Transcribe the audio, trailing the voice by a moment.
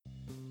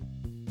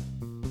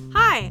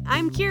Hi,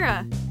 I'm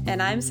Kira.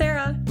 And I'm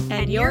Sarah.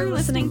 And you're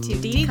listening to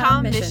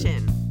Decom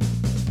Mission.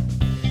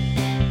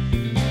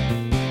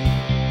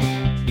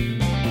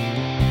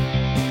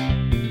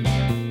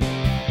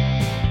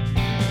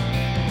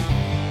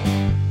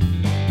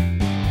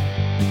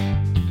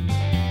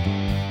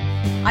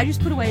 I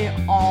just put away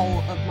all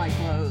of my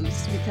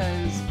clothes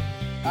because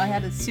I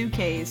had a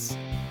suitcase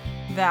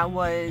that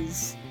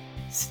was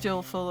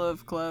still full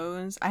of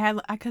clothes. I had,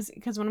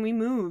 because when we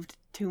moved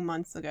 2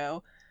 months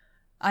ago,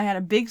 I had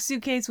a big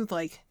suitcase with,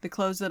 like, the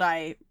clothes that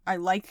I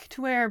like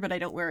to wear, but I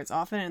don't wear as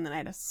often, and then I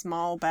had a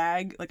small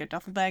bag, like a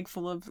duffel bag,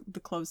 full of the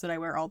clothes that I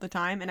wear all the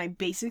time, and I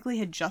basically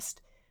had just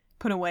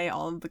put away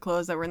all of the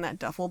clothes that were in that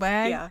duffel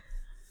bag. Yeah.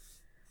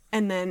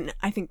 And then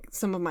I think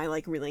some of my,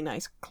 like, really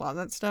nice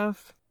closet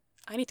stuff.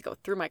 I need to go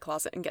through my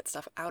closet and get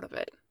stuff out of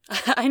it.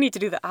 I need to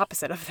do the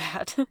opposite of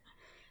that.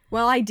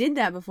 Well, I did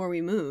that before we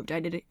moved. I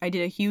did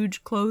a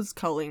huge clothes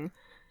culling,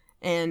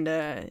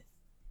 and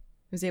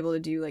was able to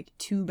do like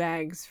 2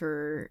 bags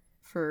for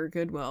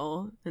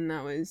Goodwill, and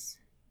that was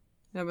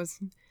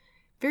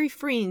very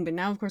freeing. But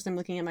now, of course, I'm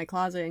looking at my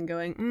closet and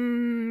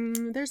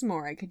going, there's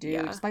more I could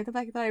do, despite the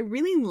fact that I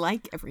really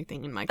like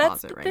everything in my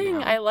closet right now. That's the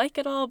thing. I like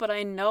it all, but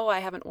I know I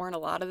haven't worn a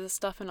lot of this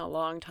stuff in a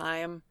long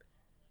time.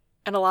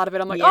 And a lot of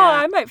it, I'm like,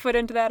 I might fit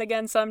into that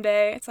again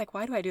someday. It's like,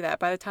 why do I do that?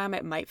 By the time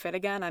it might fit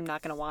again, I'm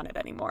not going to want it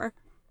anymore.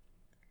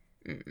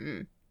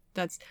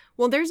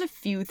 There's a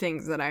few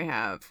things that I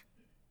have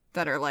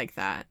that are like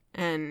that,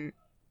 and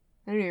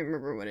I don't even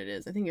remember what it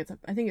is. I think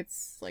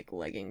it's like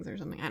leggings or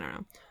something. I don't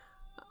know.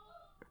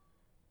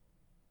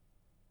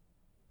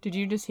 Did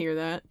you just hear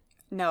that?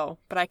 No,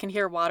 but I can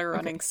hear water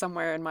running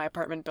somewhere in my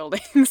apartment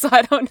building, so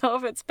I don't know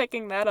if it's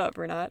picking that up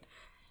or not.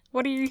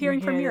 What are you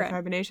hearing from your end?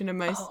 Carbonation of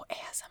my... Oh,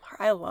 ASMR.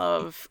 I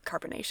love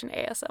carbonation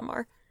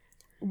ASMR.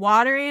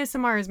 Water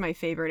ASMR is my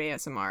favorite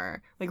ASMR.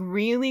 Like,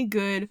 really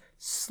good,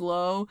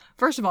 slow...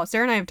 First of all,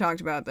 Sarah and I have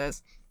talked about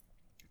this.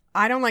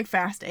 I don't like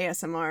fast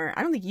ASMR.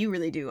 I don't think you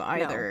really do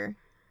either.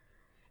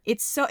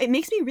 No. It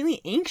makes me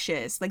really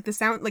anxious. Like, the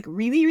sound, like,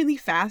 really, really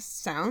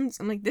fast sounds.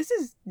 I'm like, this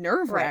is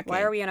nerve-wracking. Right,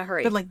 why are we in a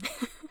hurry? But, like...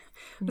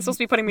 It's supposed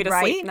to be putting me to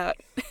sleep, not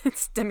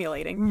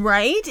stimulating.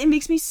 Right? It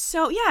makes me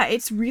so... Yeah,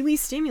 it's really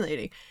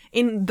stimulating.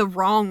 In the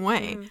wrong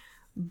way.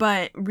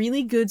 But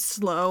really good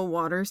slow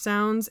water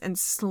sounds and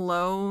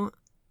slow,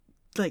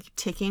 like,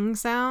 ticking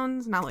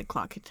sounds. Not like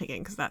clock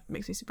ticking, because that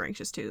makes me super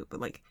anxious too.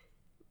 But like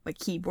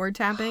keyboard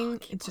tapping.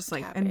 It's just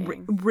like...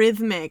 And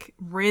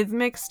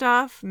rhythmic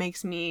stuff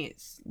makes me,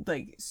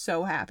 like,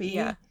 so happy.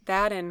 Yeah,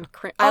 that and...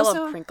 I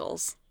love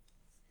crinkles.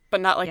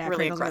 But not, like,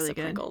 really aggressive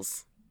really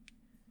crinkles.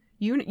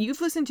 You've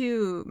listened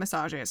to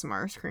Massage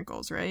ASMR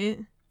Crinkles, right?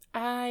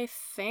 I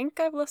think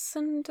I've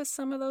listened to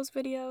some of those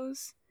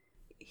videos.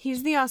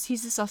 He's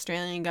this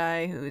Australian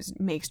guy who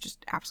makes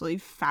just absolutely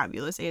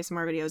fabulous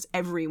ASMR videos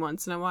every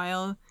once in a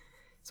while.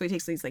 So he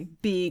takes these like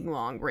big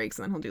long breaks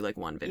and then he'll do like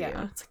one video.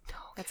 Yeah. It's like, no,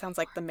 that sounds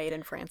like the Made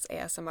in France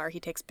ASMR. He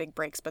takes big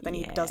breaks, but then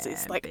he does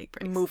these like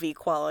movie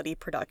quality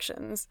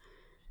productions.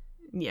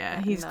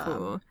 Yeah, he's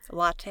cool.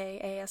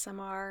 Latte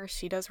ASMR.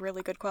 She does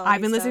really good quality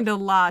I've been listening to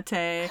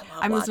Latte.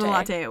 I'm listening to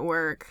Latte at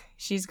work.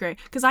 She's great.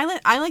 Because I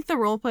like the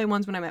roleplay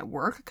ones when I'm at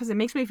work, because it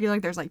makes me feel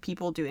like there's like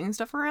people doing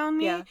stuff around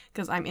me.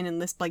 Because I'm in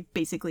this like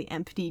basically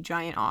empty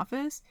giant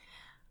office.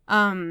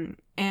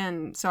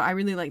 And so I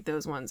really like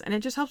those ones. And it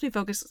just helps me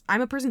focus.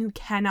 I'm a person who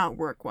cannot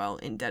work well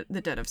in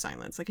the dead of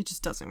silence. Like, it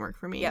just doesn't work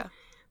for me. Yeah.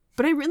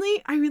 But I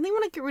really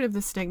want to get rid of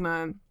the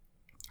stigma.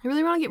 I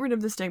really want to get rid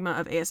of the stigma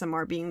of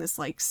ASMR being this,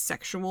 like,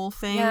 sexual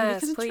thing. Yes,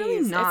 because it's please.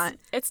 really not.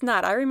 It's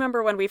not. I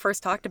remember when we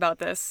first talked about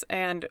this,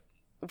 and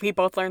we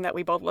both learned that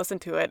we both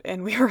listened to it,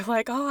 and we were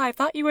like, oh, I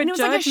thought you would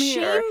judge me.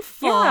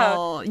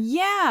 Shameful.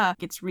 Yeah.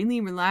 It's really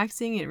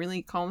relaxing. It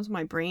really calms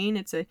my brain.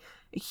 It's a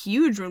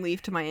huge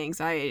relief to my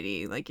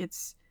anxiety. Like,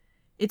 it's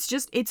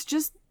just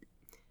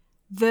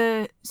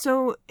the...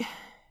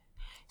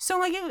 So,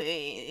 like,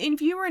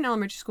 if you were in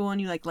elementary school and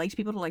you, like, liked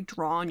people to, like,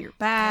 draw on your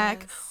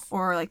back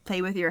or, like,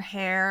 play with your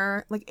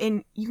hair, like,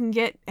 and you can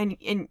get, and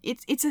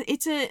it's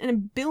an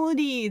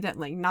ability that,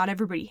 like, not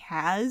everybody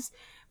has,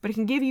 but it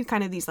can give you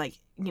kind of these, like,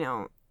 you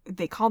know,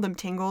 they call them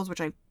tingles,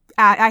 which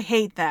I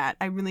hate that.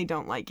 I really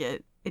don't like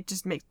it. It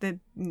just makes but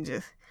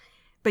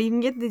you can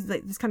get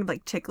this kind of,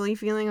 like, tickly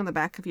feeling on the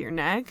back of your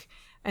neck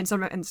and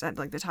sometimes at,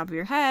 like, the top of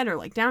your head or,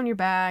 like, down your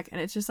back, and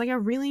it's just, like, a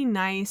really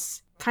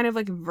nice kind of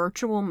like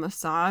virtual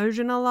massage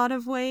in a lot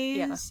of ways.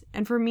 Yeah.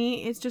 And for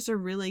me, it's just a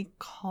really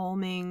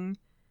calming,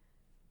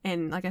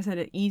 and like I said,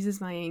 it eases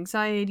my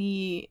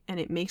anxiety and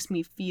it makes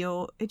me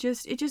feel, it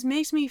just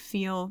makes me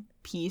feel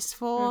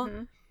peaceful.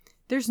 Mm-hmm.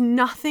 There's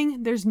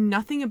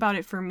nothing about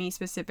it for me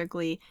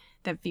specifically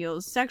that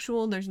feels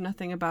sexual. There's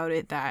nothing about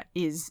it that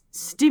is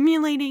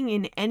stimulating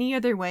in any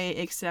other way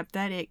except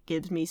that it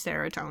gives me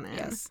serotonin.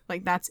 Yes.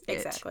 Like, that's it.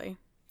 Exactly.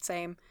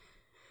 Same.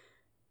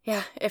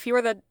 Yeah, if you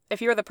were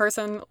the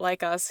person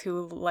like us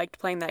who liked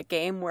playing that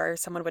game where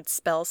someone would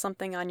spell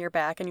something on your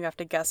back and you have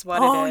to guess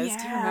what it is. Yeah.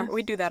 Do you remember?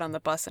 We'd do that on the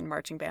bus in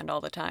marching band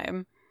all the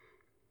time.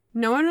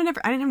 No one would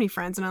ever... I didn't have any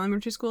friends in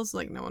elementary school, so,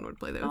 like, no one would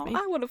play that with me.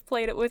 I would have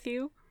played it with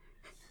you.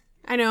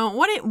 I know.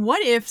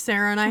 What if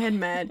Sarah and I had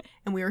met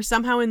and we were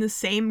somehow in the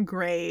same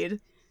grade?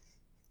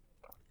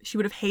 She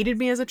would have hated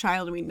me as a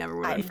child and we never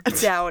would have I been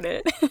friends. doubt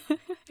it.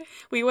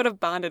 We would have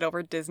bonded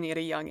over Disney at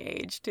a young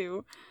age,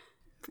 too.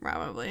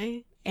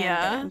 Probably. And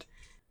yeah. band.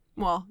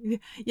 Well,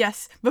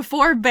 yes.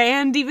 Before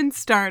band even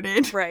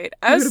started. Right.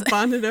 We would have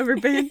bonded over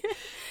band.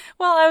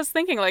 Well, I was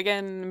thinking, like,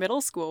 in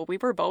middle school, we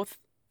were both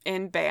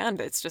in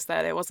band. It's just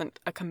that it wasn't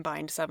a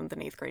combined 7th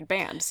and 8th grade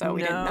band, so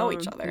we didn't know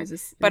each other.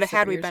 But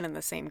had we been in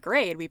the same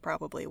grade, we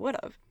probably would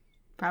have.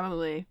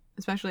 Probably.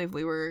 Especially if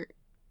we were,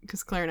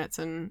 because clarinets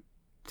and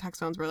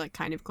saxophones were, like,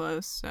 kind of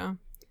close, so.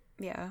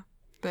 Yeah.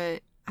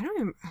 But I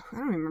don't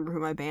remember who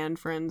my band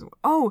friends were.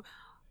 Oh,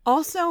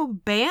 also,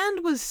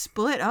 band was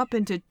split up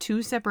into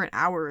 2 separate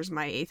hours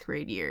my 8th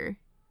grade year,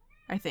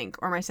 I think,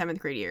 or my 7th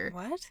grade year.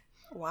 What?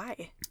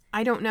 Why?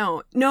 I don't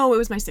know. No, it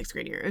was my 6th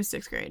grade year. It was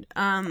 6th grade.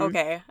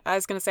 Okay. I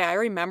was going to say, I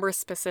remember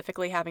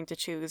specifically having to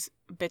choose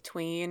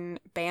between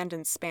band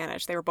and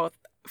Spanish. They were both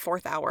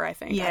 4th hour, I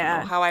think. Yeah. I don't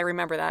know how I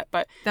remember that,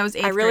 but that was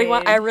 8th grade.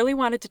 I really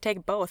wanted to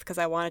take both because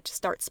I wanted to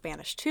start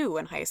Spanish 2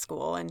 in high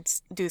school and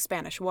do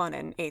Spanish 1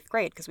 in 8th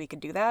grade because we could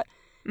do that.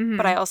 Mm-hmm.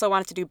 But I also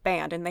wanted to do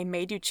band, and they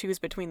made you choose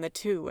between the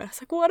two. And I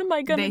was like, what am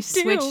I going to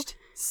do?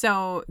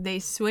 They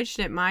switched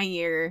it my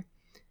year.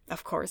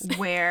 Of course.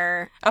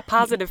 Where a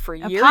positive for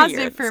your year. A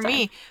positive for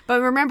me. But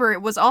remember,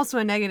 it was also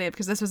a negative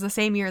because this was the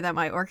same year that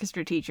my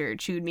orchestra teacher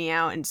chewed me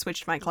out and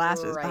switched my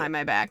classes behind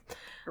my back.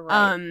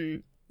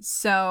 Right.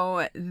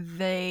 So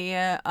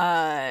they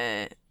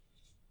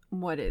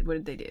what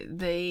did they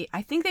do?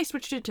 I think they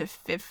switched it to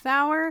 5th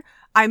hour.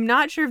 I'm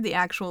not sure of the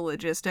actual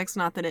logistics,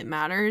 not that it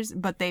matters,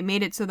 but they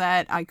made it so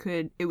that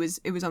it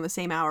was on the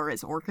same hour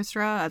as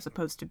orchestra as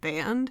opposed to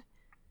band.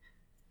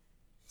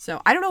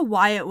 So I don't know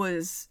why it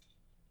was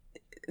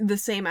the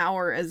same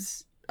hour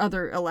as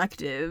other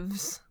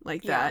electives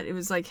like that. It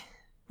was like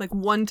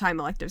one-time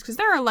electives, because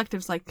there are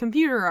electives like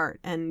computer art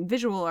and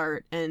visual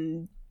art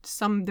and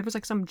there was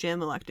like some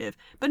gym elective,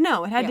 but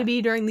no, it had to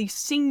be during the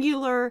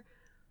singular.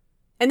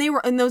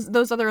 And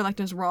those other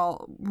electives were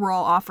all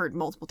offered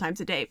multiple times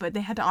a day, but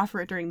they had to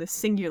offer it during the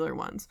singular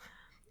ones.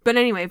 But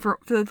anyway, for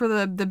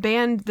the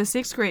band, the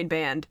 6th grade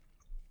band,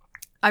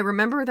 I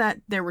remember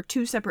that there were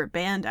 2 separate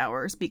band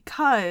hours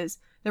because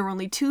there were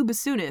only 2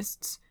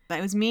 bassoonists.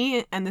 That was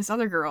me and this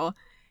other girl,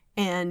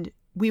 and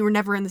we were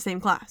never in the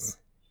same class.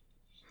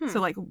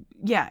 So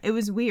it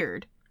was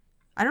weird.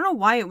 I don't know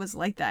why it was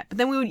like that. But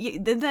then we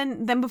would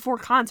then before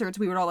concerts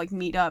we would all like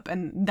meet up,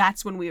 and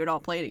that's when we would all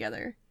play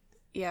together.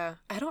 Yeah,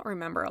 I don't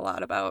remember a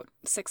lot about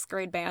 6th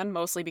grade band,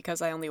 mostly because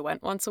I only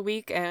went once a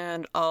week,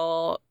 and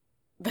all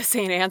the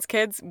St. Anne's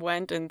kids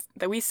went, and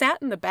we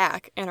sat in the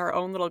back in our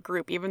own little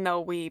group, even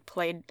though we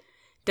played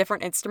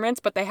different instruments,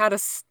 but they had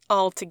us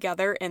all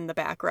together in the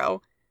back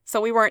row. So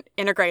we weren't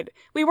integrated.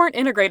 We weren't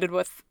integrated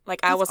with,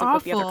 I wasn't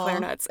with the other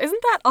clarinets.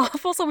 Isn't that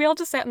awful? So we all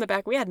just sat in the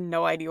back. We had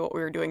no idea what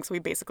we were doing, so we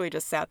basically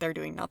just sat there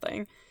doing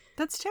nothing.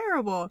 That's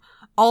terrible.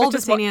 All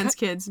the St. Anne's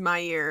kids my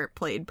year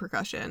played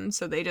percussion,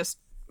 so they just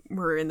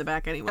were in the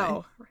back anyway.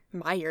 Oh,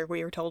 my year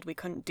we were told we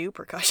couldn't do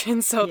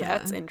percussion, so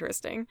that's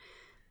interesting.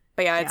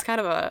 But yeah, it's kind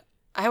of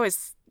I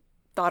always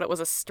thought it was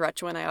a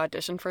stretch when I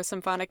auditioned for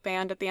symphonic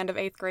band at the end of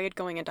 8th grade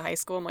going into high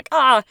school. I'm like,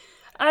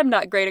 I'm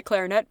not great at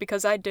clarinet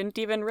because I didn't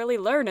even really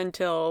learn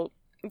until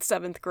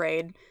 7th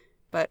grade.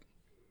 But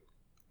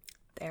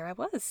there I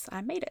was.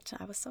 I made it.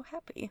 I was so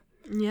happy.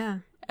 Yeah.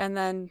 And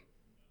then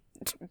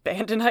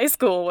band in high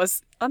school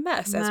was a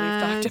mess, as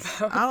we've talked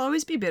about. I'll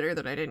always be bitter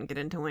that I didn't get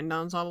into wind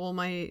ensemble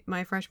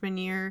my freshman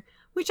year,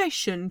 which I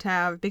shouldn't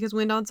have, because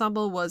wind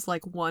ensemble was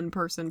like 1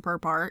 person per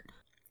part.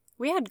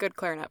 We had good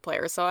clarinet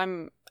players, so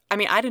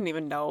I didn't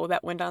even know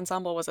that wind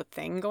ensemble was a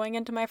thing going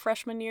into my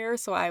freshman year,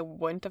 so I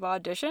wouldn't have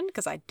auditioned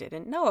because I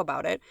didn't know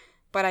about it.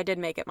 But I did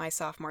make it my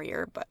sophomore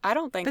year, but I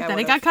don't think I would have.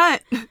 But then it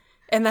got cut.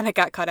 And then it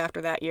got cut after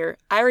that year.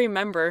 I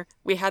remember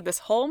we had this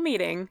whole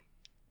meeting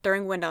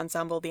during wind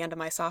ensemble the end of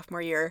my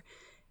sophomore year,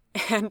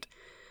 and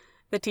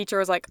the teacher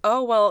was like,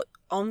 oh, well,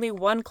 only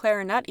 1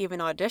 clarinet even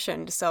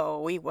auditioned,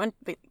 so we wouldn't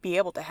be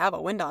able to have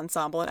a wind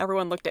ensemble. And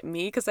everyone looked at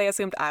me because they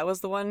assumed I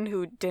was the one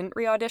who didn't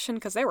re-audition,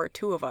 because there were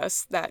 2 of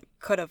us that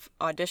could have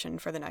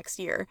auditioned for the next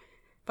year.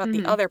 But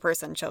the other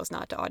person chose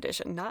not to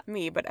audition. Not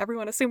me, but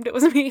everyone assumed it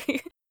was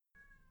me.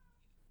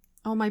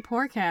 Oh, my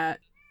poor cat.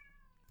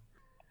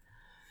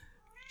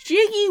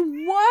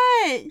 Jiggy,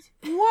 what?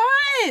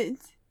 What?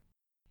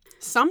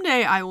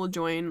 Someday I will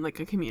join like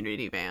a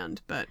community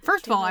band, but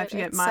first of all, I have to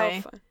get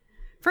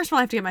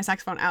my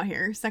saxophone out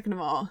here. Second of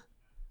all,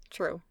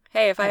 true.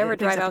 Hey, if I ever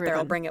drive out there,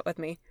 I'll bring it with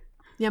me.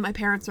 Yeah, my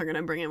parents are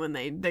gonna bring it when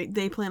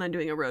they plan on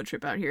doing a road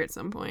trip out here at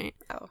some point.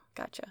 Oh,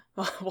 gotcha.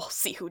 Well, we'll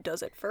see who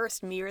does it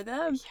first, me or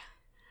them. Yeah.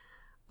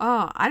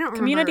 Oh, I don't remember.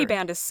 Community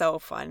band is so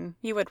fun.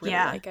 You would really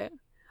like it.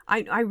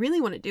 I really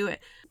want to do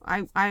it.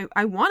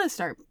 I want to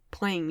start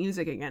playing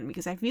music again,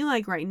 because I feel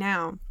like right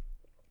now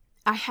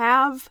I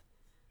have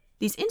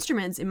these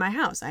instruments in my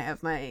house. I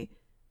have my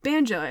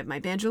banjo, I have my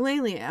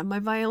banjolele, I have my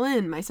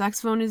violin. My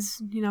saxophone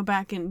is,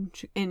 back in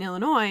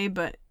Illinois,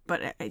 but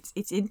it's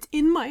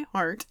in my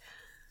heart.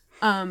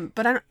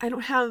 But I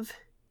don't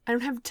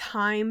have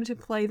time to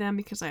play them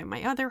because I have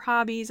my other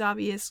hobbies,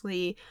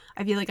 obviously.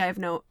 I feel like I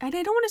don't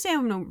want to say I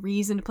have no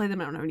reason to play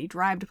them. I don't have any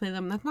drive to play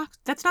them.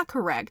 That's not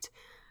correct.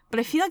 But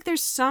I feel like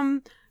there's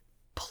some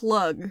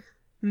plug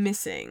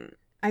missing.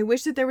 I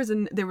wish that there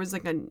was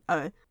like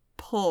a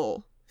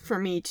pull for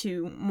me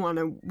to want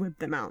to whip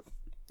them out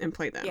and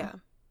play them. Yeah.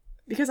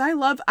 Because I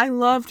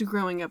loved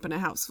growing up in a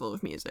house full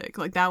of music.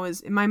 Like that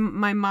was my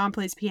mom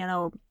plays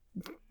piano,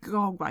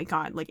 oh my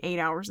god, like 8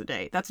 hours a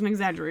day. That's an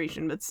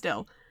exaggeration, but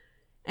still.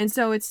 And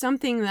so it's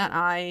something that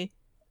I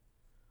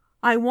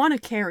want to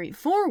carry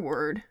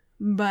forward,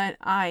 but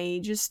I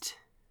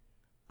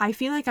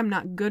feel like I'm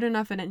not good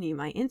enough at any of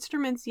my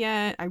instruments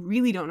yet. I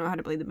really don't know how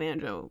to play the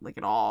banjo like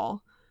at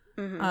all.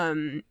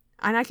 Mm-hmm.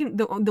 And I can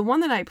the one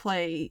that I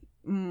play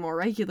more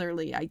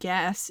regularly, I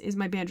guess, is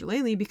my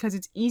banjolele because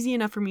it's easy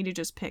enough for me to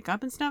just pick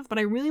up and stuff, but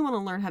I really want to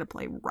learn how to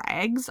play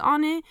rags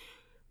on it,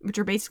 which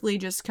are basically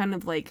just kind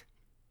of like,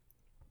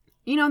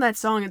 you know that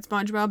song in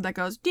SpongeBob that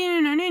goes that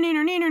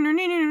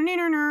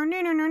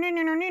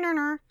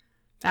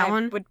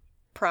one? I would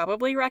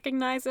probably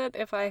recognize it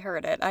if I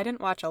heard it. I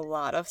didn't watch a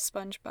lot of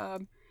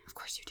SpongeBob. Of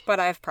course you did. But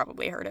I've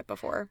probably heard it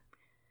before.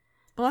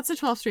 Well, that's a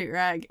 12th Street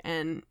rag,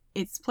 and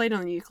it's played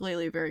on the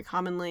ukulele very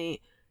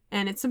commonly,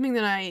 and it's something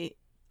that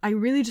I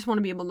really just want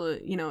to be able to,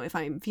 you know, if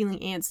I'm feeling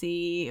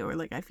antsy or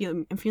like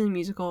I'm feeling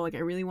musical, like I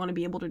really want to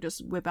be able to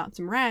just whip out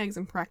some rags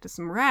and practice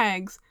some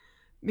rags,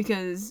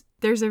 because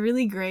there's a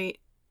really great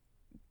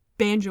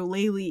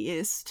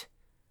banjoleleist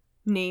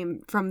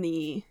name from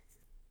the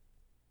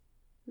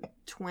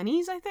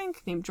 20s, I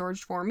think, named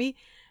George Formby,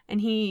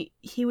 and he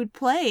would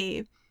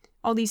play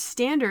all these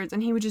standards,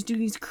 and he would just do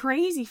these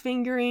crazy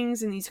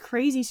fingerings and these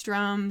crazy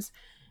strums,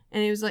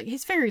 and it was like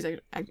his fingers,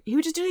 like he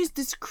would just do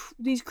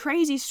these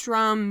crazy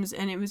strums,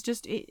 and it was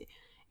just it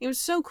was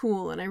so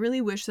cool, and I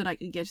really wish that I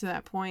could get to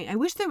that point. I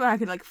wish that I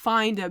could like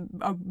find a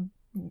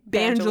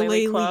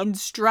banjolele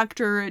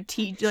instructor,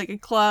 like a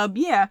club,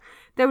 yeah,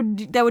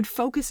 that would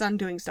focus on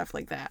doing stuff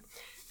like that.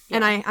 Yeah,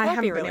 and I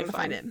haven't been able to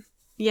find it.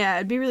 Yeah,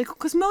 it'd be really cool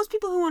because most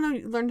people who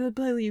want to learn to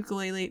play the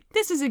ukulele,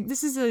 this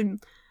is a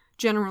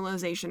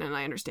generalization, and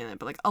I understand that,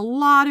 but like a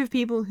lot of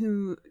people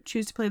who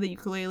choose to play the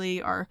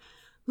ukulele are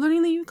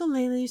learning the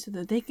ukulele so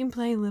that they can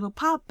play little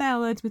pop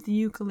ballads with the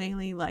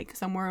ukulele, like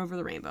Somewhere Over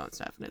the Rainbow and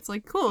stuff. And it's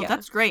like, cool, yeah.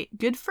 That's great,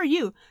 good for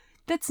you.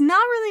 That's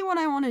not really what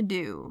I want to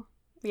do.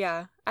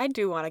 Yeah, I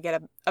do want to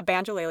get a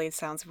banjolele.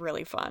 Sounds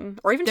really fun,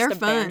 or even just a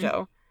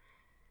banjo.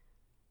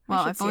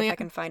 Well, I should see if I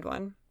can find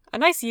one. A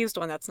nice used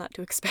one that's not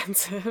too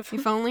expensive.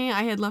 If only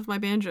I had left my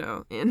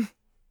banjo in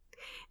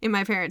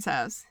my parents'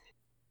 house.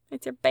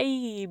 It's your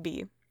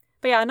baby.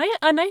 But yeah,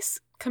 a nice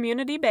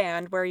community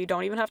band where you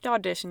don't even have to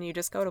audition, you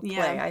just go to play.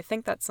 Yeah. I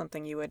think that's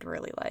something you would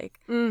really like.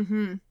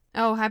 Mm-hmm.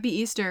 Oh, happy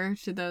Easter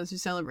to those who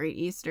celebrate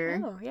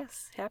Easter. Oh,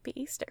 yes. Happy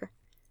Easter.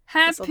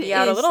 Happy This will be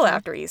out a little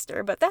after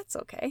Easter, but that's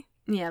okay.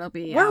 Yeah, it'll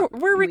be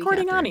We're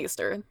recording on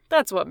Easter.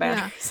 That's what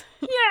matters.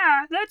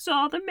 Yeah, that's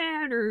all that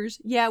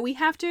matters. Yeah, we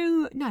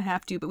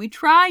but we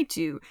try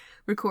to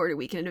record a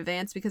week in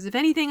advance, because if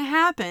anything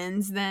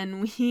happens,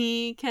 then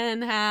we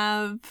can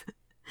have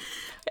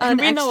an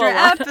extra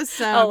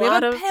episode. We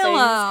have a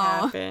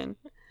pillow.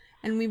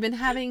 And we've been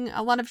having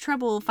a lot of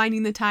trouble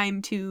finding the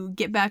time to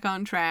get back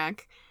on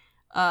track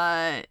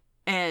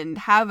and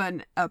have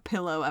a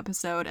pillow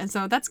episode. And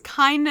so that's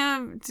kind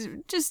of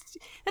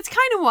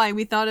why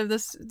we thought of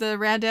the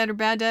Rad Dad or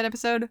Bad Dad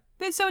episode.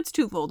 So it's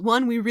twofold.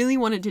 One, we really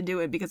wanted to do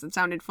it because it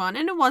sounded fun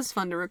and it was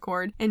fun to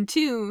record. And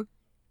two,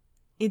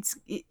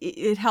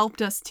 it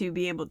helped us to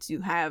be able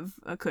to have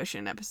a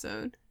cushion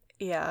episode.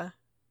 Yeah.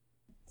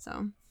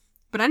 So,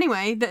 but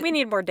anyway, we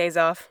need more days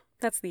off.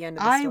 That's the end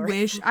of the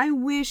story.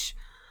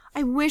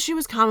 I wish it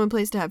was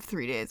commonplace to have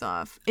 3 days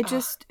off.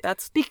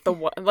 That's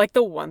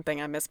the one thing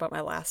I miss about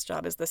my last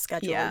job is the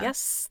schedule. Yeah.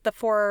 Yes, the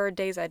 4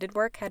 days I did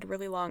work had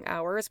really long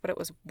hours, but it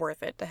was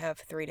worth it to have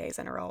 3 days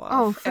in a row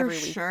off every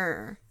week.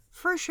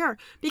 For sure.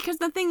 Because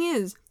the thing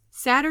is,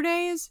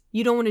 Saturdays,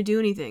 you don't want to do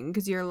anything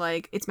because you're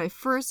like, it's my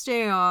first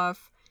day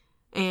off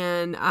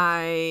and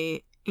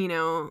I've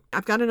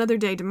got another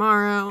day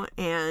tomorrow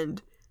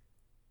and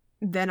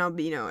then I'll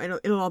be,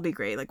 it'll all be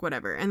great, like,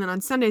 whatever. And then on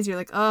Sundays, you're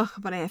like, oh,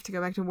 but I have to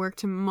go back to work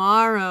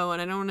tomorrow,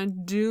 and I don't want to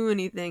do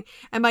anything.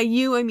 And by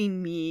you, I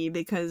mean me,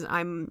 because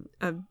I'm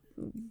a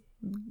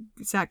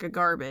sack of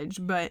garbage,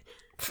 but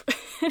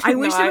I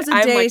wish there was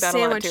a day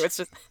sandwich. It's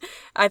just,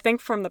 I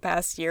think from the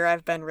past year,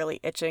 I've been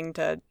really itching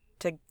to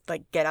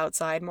like, get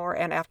outside more,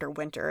 and after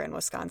winter in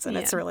Wisconsin,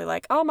 It's really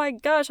like, oh my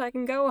gosh, I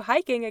can go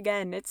hiking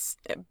again. It's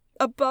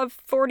above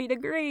 40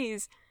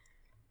 degrees.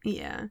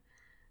 Yeah.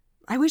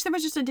 I wish there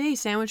was just a day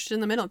sandwiched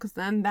in the middle, because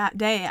then that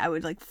day I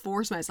would, like,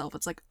 force myself.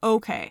 It's like,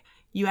 okay,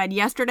 you had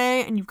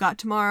yesterday and you've got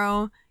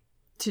tomorrow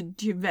to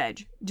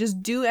veg.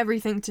 Just do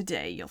everything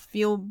today. You'll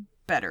feel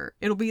better.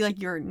 It'll be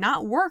like your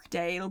not work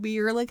day. It'll be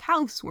your, like,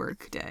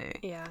 housework day.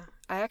 Yeah.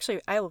 I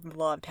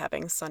loved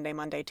having Sunday,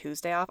 Monday,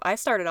 Tuesday off. I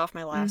started off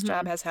my last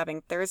job as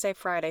having Thursday,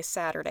 Friday,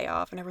 Saturday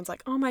off. And everyone's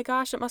like, oh my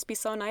gosh, it must be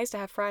so nice to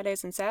have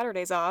Fridays and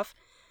Saturdays off.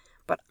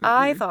 But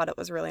I thought it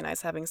was really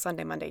nice having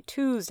Sunday, Monday,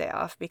 Tuesday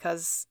off,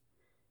 because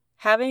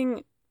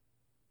having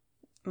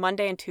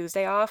Monday and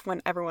Tuesday off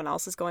when everyone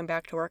else is going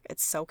back to work,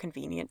 it's so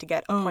convenient to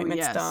get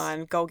appointments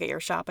done, go get your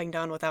shopping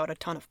done without a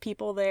ton of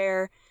people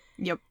there.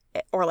 Yep.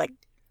 Or like,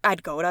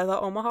 I'd go to the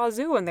Omaha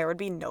Zoo and there would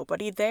be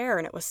nobody there,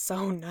 and it was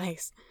so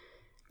nice.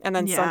 And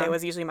then Sunday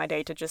was usually my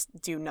day to just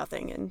do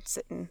nothing and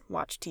sit and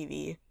watch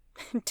TV,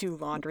 do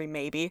laundry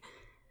maybe.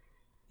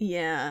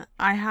 Yeah,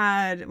 I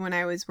had, when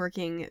I was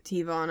working at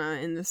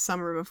Tivana in the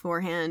summer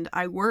beforehand,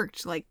 I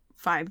worked like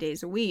 5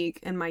 days a week,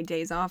 and my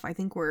days off I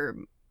think were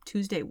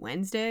Tuesday,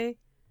 Wednesday.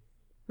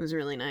 It was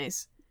really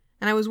nice.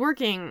 And I was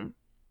working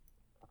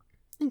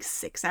like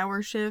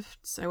 6-hour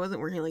shifts. I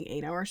wasn't working like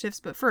 8-hour shifts,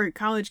 but for a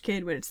college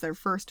kid when it's their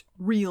first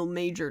real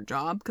major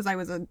job, because I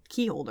was a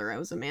key holder, I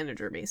was a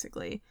manager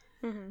basically.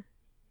 Mm-hmm.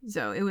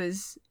 So it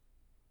was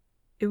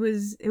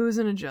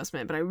an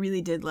adjustment, but I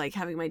really did like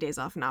having my days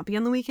off not be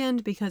on the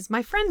weekend, because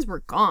my friends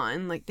were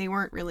gone. Like, they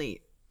weren't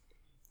really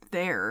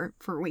there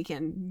for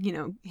weekend,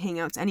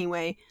 hangouts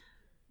anyway,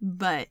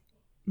 but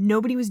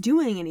nobody was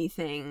doing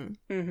anything.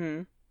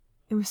 Mm-hmm.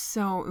 It was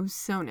so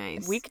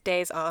nice.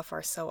 Weekdays off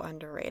are so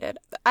underrated.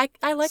 I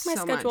like my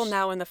schedule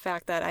now in the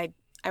fact that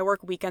I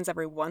work weekends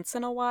every once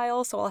in a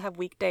while, so I'll have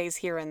weekdays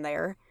here and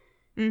there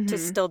to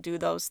still do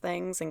those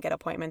things and get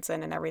appointments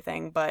in and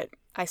everything, but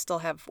I still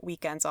have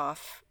weekends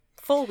off,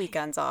 full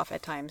weekends off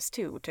at times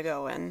too, to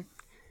go and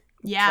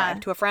drive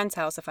to a friend's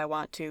house if I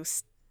want to,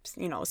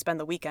 spend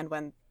the weekend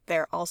when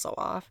they're also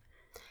off.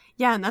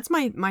 Yeah, and that's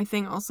my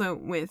thing also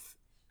with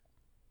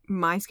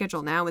my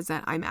schedule now, is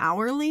that I'm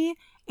hourly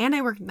and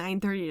I work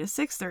 9:30 to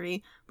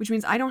 6:30, which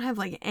means I don't have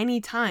like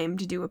any time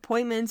to do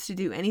appointments, to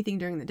do anything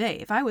during the day.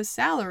 If I was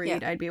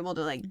salaried, I'd be able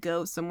to like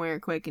go somewhere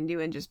quick and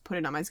do it and just put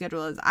it on my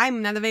schedule as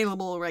I'm not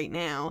available right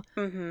now.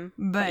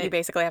 Mm-hmm. But you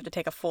basically have to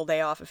take a full day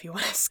off if you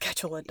want to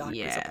schedule a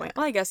doctor's appointment.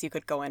 Well, I guess you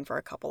could go in for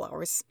a couple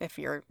hours if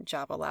your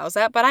job allows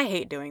that, but I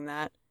hate doing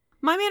that.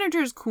 My manager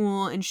is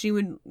cool, and she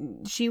would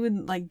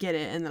like get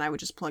it, and then I would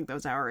just plug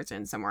those hours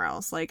in somewhere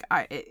else. Like,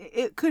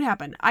 it could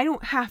happen. I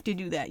don't have to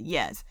do that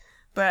yet,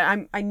 but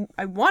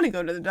I want to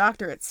go to the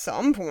doctor at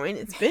some point.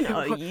 It's been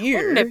a year.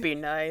 Wouldn't it be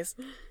nice?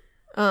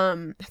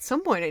 At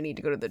some point I need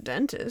to go to the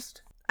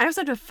dentist. I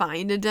also have to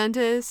find a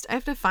dentist.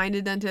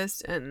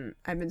 And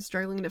I've been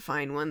struggling to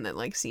find one that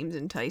like seems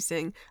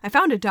enticing. I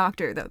found a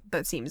doctor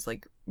that seems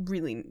like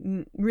really,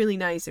 really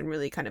nice and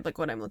really kind of like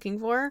what I'm looking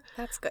for.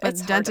 That's good. But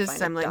it's dentist, hard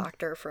to find a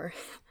doctor for.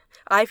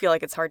 I feel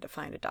like it's hard to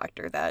find a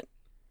doctor that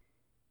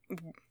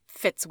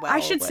fits well. I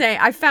should say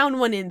I found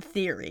one in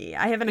theory.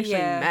 I haven't actually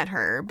met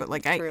her, but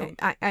like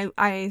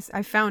I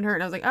found her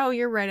and I was like, oh,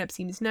 your write up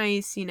seems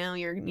nice.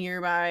 You're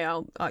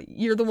nearby.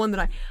 You're the one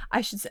that I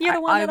should say.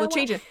 I will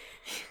change it.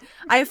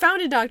 I have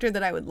found a doctor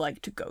that I would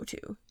like to go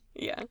to.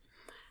 Yeah,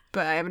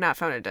 but I have not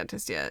found a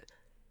dentist yet.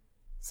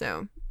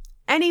 So.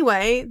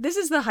 Anyway, this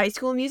is the High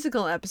School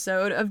Musical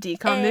episode of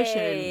Decommission.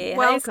 Hey,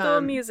 welcome. High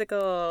School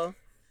Musical.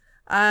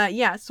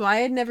 So I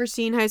had never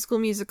seen High School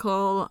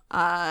Musical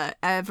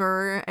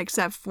ever,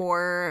 except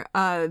for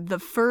the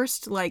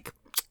first like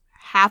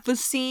half a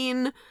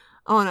scene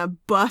on a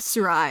bus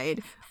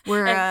ride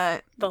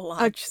where the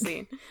lodge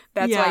scene.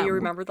 That's why you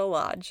remember the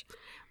lodge.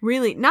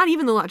 Really, not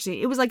even the lodge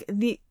scene. It was like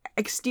the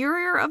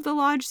exterior of the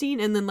lodge scene,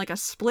 and then like a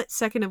split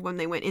second of when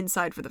they went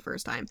inside for the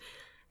first time.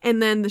 And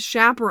then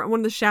one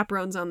of the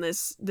chaperones on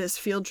this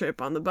field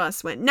trip on the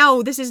bus went,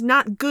 "No, this is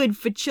not good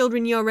for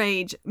children your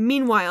age."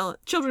 Meanwhile,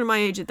 children my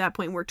age at that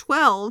point were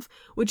 12,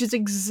 which is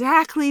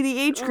exactly the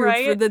age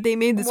group that they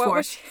made this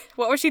for.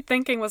 What was she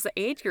thinking was the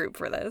age group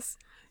for this?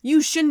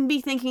 You shouldn't be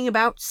thinking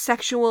about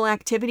sexual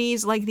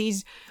activities like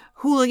these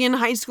hooligan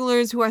high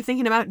schoolers who are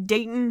thinking about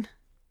dating.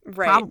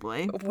 Right.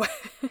 Probably.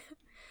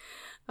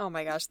 Oh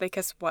my gosh, they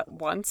kiss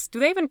once? Do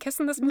they even kiss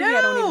in this movie? No.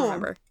 I don't even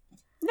remember.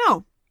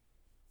 No.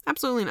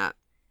 Absolutely not.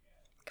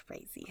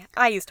 Crazy.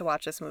 I used to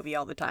watch this movie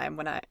all the time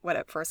when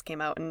it first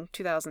came out in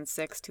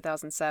 2006,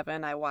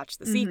 2007. I watched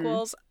the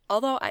sequels.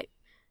 Although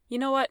you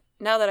know what?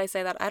 Now that I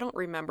say that, I don't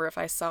remember if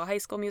I saw High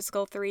School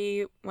Musical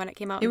 3 when it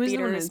came out in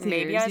theaters.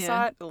 Maybe I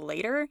saw it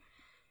later.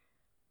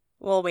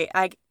 Well, wait.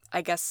 I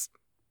guess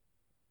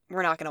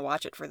we're not going to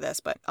watch it for this,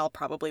 but I'll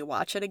probably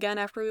watch it again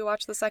after we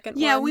watch the second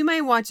one. Yeah, we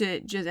might watch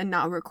it and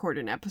not record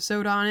an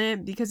episode on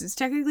it because it's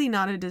technically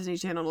not a Disney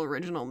Channel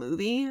original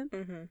movie.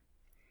 Mm-hmm.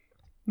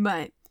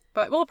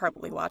 But we'll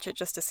probably watch it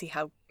just to see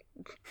how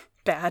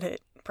bad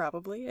it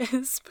probably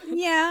is.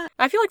 Yeah.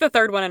 I feel like the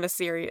third one in a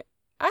series,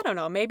 I don't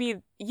know, maybe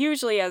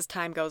usually as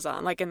time goes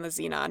on, like in the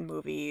Xenon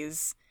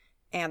movies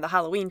and the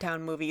Halloween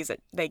Town movies,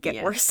 they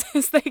get worse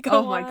as they go on.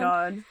 Oh my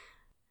god.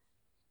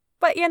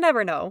 But you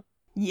never know.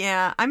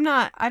 Yeah, I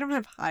don't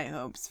have high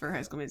hopes for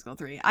High School Musical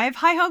 3. I have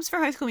high hopes for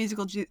High School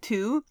Musical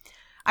 2.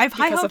 I have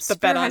high hopes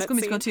for High School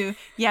Musical 2.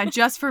 Yeah,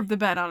 just for the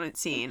bet on it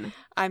scene.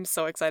 I'm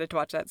so excited to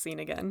watch that scene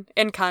again.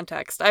 In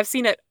context. I've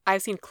seen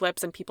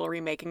clips and people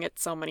remaking it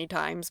so many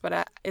times,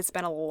 but it's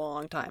been a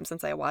long time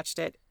since I watched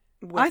it.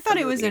 I thought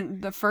it was in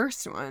the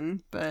first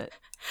one, but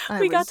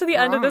we got to the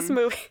end of this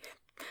movie.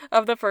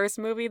 of the first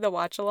movie, the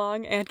watch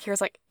along, and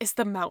Kira's like, "Is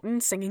the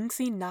mountain singing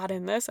scene not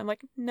in this?" I'm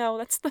like, "No,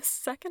 that's the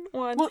second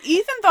one." Well,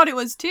 Ethan thought it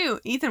was too.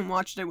 Ethan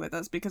watched it with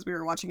us because we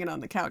were watching it on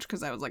the couch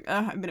because I was like,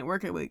 I've been at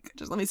work a week.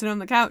 Just let me sit on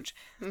the couch.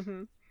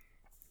 Mm-hmm.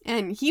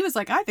 And he was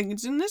like, I think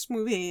it's in this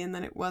movie. And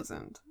then it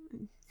wasn't.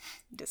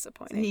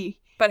 Disappointing.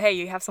 But hey,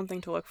 you have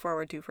something to look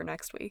forward to for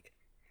next week.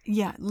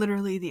 Yeah,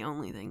 literally the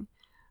only thing.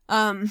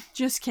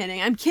 Just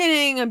kidding. I'm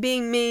kidding. I'm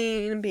being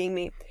mean.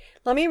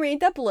 Let me read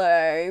the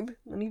blurb.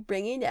 Let me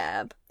bring it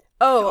up.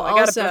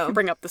 I gotta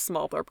bring up the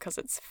small blurb because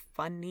it's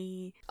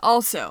funny.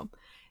 Also,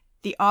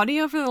 the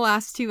audio for the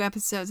last 2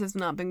 episodes has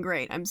not been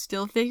great. I'm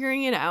still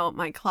figuring it out.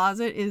 My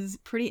closet is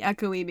pretty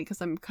echoey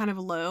because I'm kind of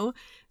low,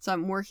 so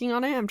I'm working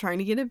on it. I'm trying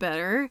to get it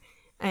better.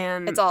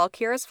 And it's all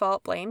Kira's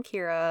fault. Blame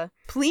Kira.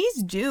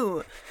 Please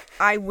do.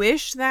 I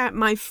wish that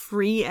my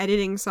free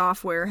editing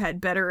software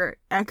had better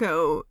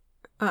echo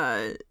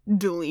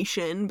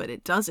deletion, but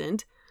it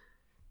doesn't.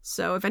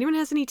 So if anyone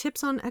has any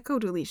tips on echo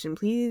deletion,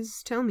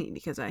 please tell me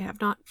because I have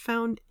not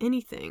found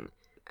anything.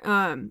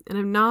 And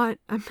I'm not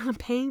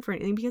paying for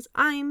anything because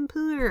I'm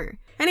poor.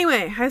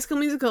 Anyway, High School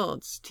Musical,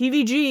 it's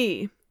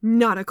TVG,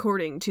 not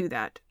according to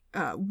that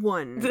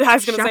one I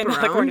was going to say not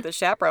chaperone. according to the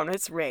chaperone.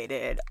 It's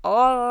rated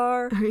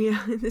R.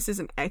 Yeah, this is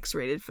an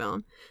X-rated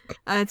film.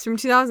 It's from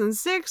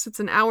 2006. It's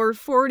an hour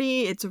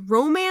 40. It's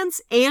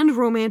romance and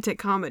romantic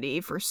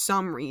comedy for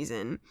some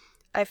reason.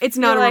 It's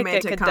not a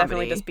romantic comedy. It could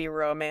definitely just be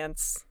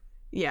romance.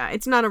 Yeah,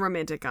 it's not a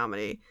romantic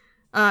comedy.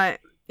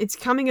 It's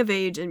coming of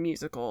age and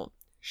musical,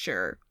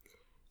 sure.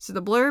 So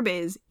the blurb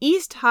is,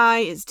 East High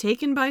is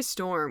taken by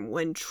storm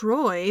when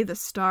Troy, the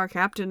star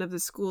captain of the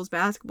school's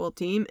basketball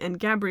team,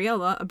 and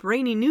Gabriella, a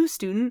brainy new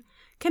student,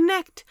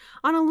 connect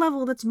on a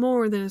level that's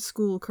more than a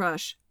school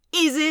crush.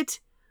 Is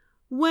it?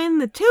 When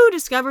the two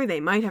discover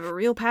they might have a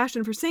real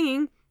passion for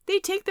singing, they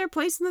take their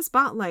place in the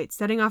spotlight,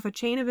 setting off a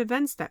chain of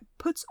events that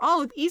puts all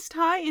of East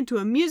High into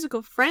a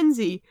musical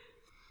frenzy.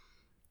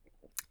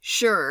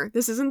 Sure,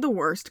 this isn't the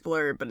worst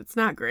blurb, but it's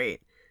not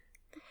great.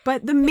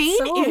 But the main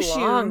issue...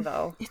 long,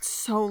 though. It's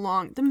so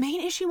long. The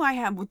main issue I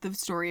have with the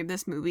story of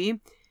this movie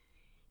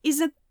is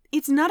that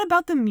it's not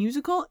about the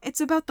musical, it's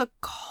about the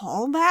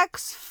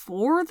callbacks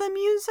for the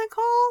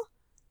musical.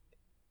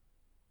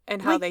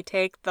 And how they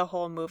take the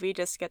whole movie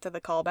just to get to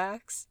the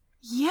callbacks?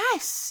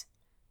 Yes!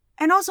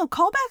 And also,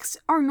 callbacks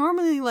are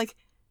normally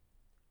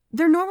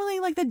they're normally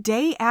the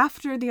day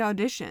after the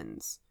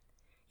auditions.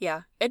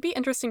 Yeah, it'd be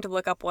interesting to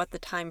look up what the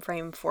time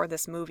frame for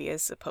this movie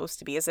is supposed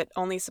to be. Is it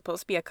only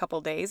supposed to be a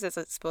couple days? Is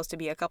it supposed to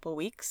be a couple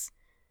weeks?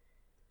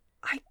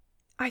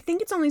 I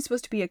think it's only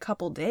supposed to be a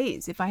couple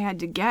days, if I had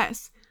to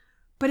guess.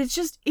 But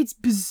it's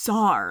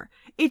bizarre.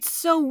 It's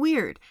so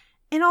weird.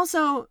 And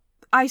also,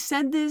 I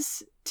said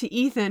this to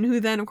Ethan,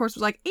 who then, of course,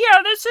 was like,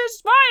 yeah, this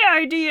is my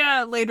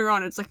idea. Later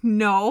on, it's like,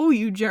 no,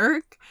 you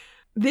jerk.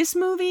 This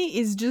movie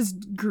is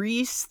just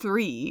Grease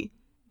 3.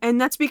 And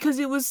that's because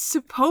it was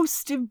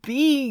supposed to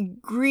be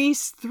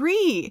Grease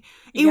 3.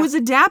 It was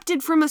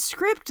adapted from a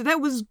script that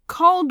was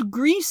called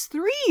Grease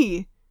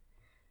 3.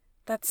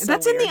 That's in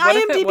weird. the What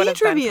if it IMDb would have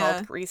trivia. been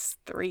called Grease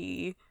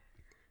 3?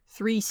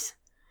 Threes.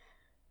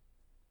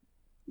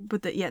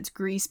 But it's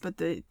Grease, but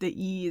the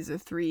E is a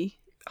 3.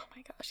 Oh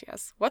my gosh,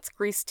 yes. What's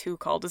Grease 2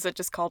 called? Is it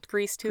just called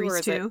Grease 2 Grease or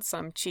is 2? it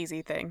some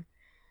cheesy thing?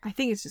 I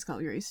think it's just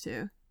called Grease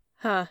 2.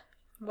 Huh.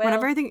 Well,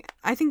 Whenever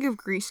I think of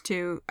Grease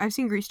 2, I've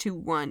seen Grease 2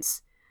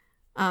 once.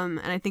 And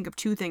I think of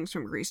 2 things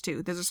from Grease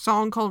 2. There's a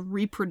song called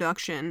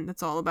Reproduction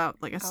that's all about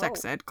a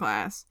sex ed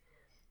class.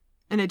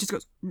 And it just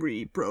goes,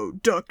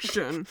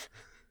 reproduction.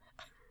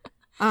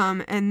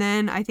 And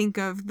then I think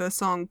of the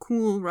song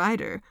Cool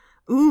Rider.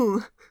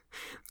 Ooh,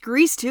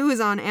 Grease 2 is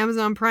on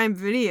Amazon Prime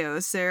Video,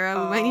 Sarah.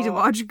 We might need to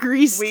watch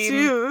Grease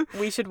 2.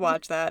 We should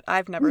watch that.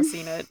 I've never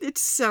seen it.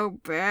 It's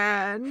so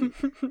bad.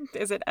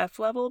 Is it F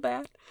level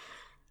bad?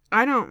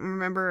 I don't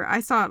remember.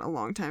 I saw it a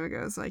long time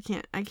ago, so I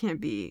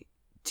can't be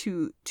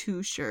too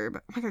sure.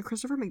 But oh my god,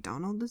 Christopher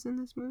McDonald is in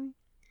this movie.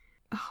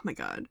 Oh my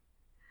god.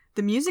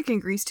 The music in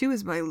Grease 2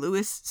 is by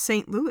Louis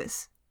St.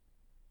 Louis.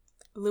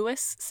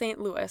 Louis St.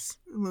 Louis.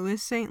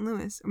 Louis St.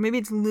 Louis. Or maybe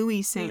it's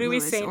Louis St. Louis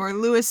Louis. Saint- Or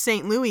Louis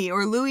St. Louis.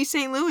 Or Louis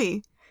St.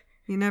 Louis.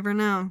 You never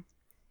know.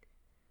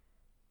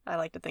 I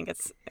like to think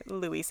it's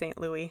Louis St.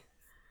 Louis.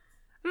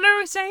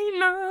 Louis St.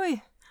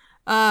 Louis.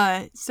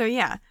 So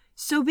yeah.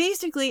 So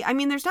basically, I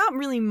mean, there's not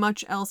really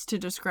much else to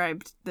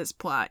describe this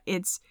plot.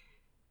 It's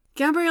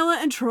Gabriella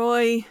and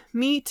Troy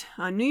meet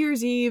on New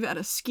Year's Eve at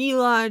a ski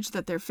lodge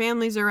that their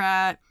families are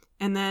at.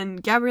 And then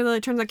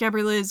it turns out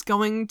Gabriella is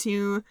going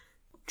to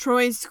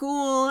Troy's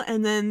school.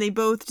 And then they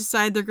both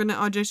decide they're going to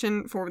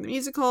audition for the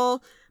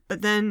musical.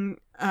 But then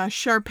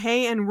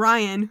Sharpay and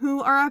Ryan,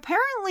 who are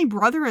apparently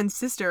brother and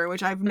sister,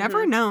 which I've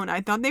never known.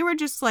 I thought they were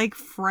just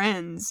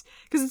friends.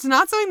 Because it's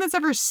not something that's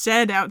ever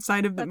said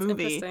outside of the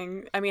movie.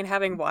 Interesting. I mean,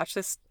 having watched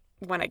this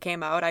when it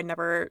came out, I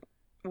never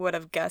would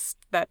have guessed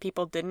that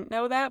people didn't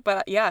know that.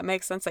 But yeah, it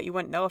makes sense that you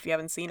wouldn't know if you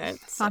haven't seen it.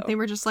 Thought they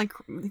were just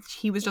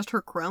he was just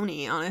her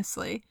crony,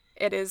 honestly.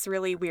 it is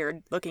really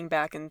weird looking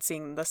back and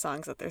seeing the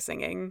songs that they're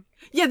singing.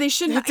 Yeah, they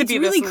shouldn't. To It's be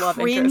really this love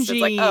interest.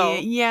 It's like, cringy. oh,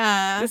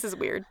 Yeah. this is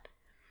weird.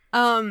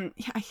 So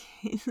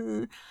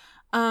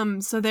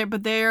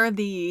they're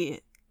the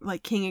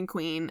like king and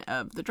queen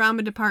of the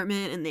drama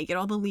department, and they get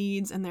all the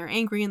leads, and they're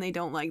angry, and they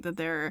don't like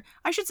that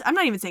I'm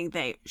not even saying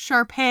they.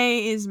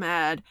 Sharpay is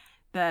mad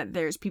that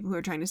there's people who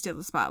are trying to steal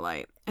the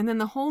spotlight. And then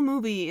the whole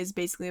movie is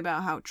basically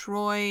about how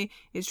Troy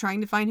is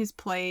trying to find his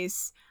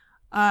place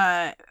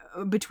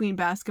between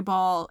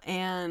basketball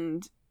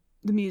and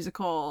the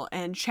musical,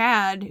 and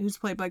Chad, who's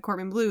played by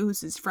Corbin Bleu,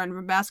 who's his friend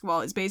from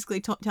basketball, is basically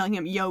telling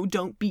him, yo,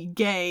 don't be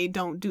gay,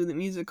 don't do the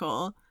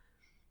musical.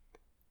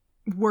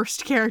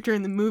 Worst character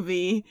in the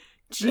movie.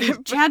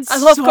 Chad I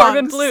love sucks.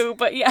 Corbin Bleu,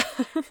 but yeah.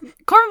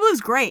 Corbin Bleu's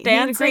great. He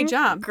did a great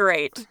job.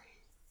 Great.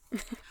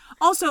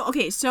 Also,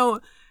 okay, so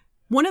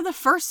one of the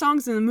first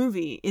songs in the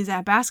movie is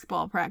at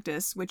basketball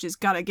practice, which is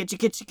gotta get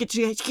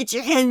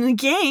your head in the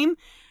game.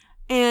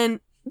 And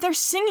they're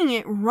singing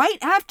it right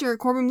after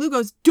Corbin Bleu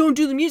goes, don't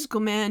do the musical,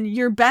 man,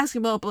 you're a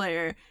basketball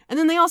player. And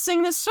then they all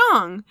sing this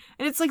song.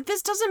 And it's like,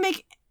 this doesn't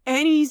make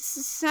any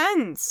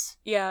sense.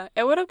 Yeah,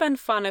 it would have been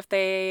fun if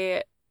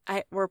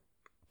we're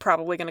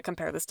probably going to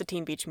compare this to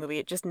Teen Beach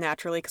Movie, just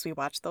naturally because we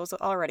watched those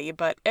already.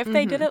 But if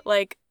they did it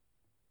like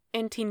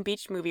in Teen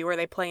Beach Movie, where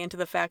they play into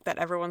the fact that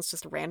everyone's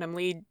just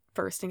randomly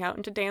bursting out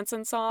into dance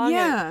and song,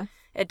 yeah,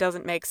 it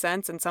doesn't make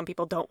sense. And some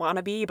people don't want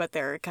to be, but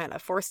they're kind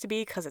of forced to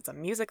be because it's a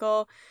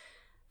musical.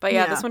 But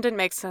yeah, this one didn't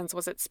make sense.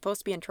 Was it supposed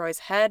to be in Troy's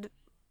head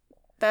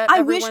that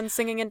everyone's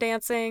singing and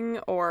dancing,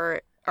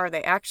 or are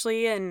they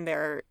actually and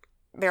they're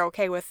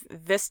okay with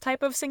this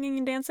type of singing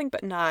and dancing,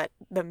 but not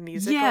the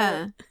musical?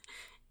 Yeah.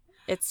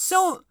 It's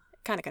so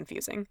kind of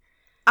confusing.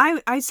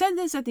 I said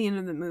this at the end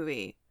of the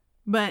movie,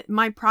 but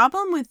my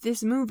problem with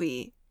this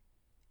movie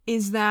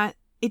is that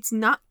it's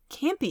not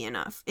campy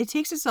enough. It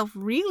takes itself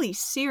really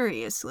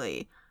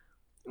seriously,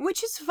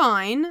 which is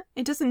fine.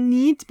 It doesn't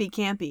need to be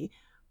campy.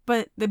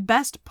 But the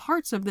best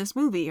parts of this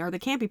movie are the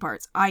campy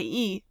parts,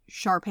 i.e.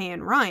 Sharpay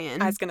and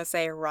Ryan. I was going to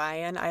say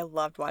Ryan. I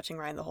loved watching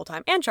Ryan the whole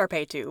time. And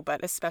Sharpay too,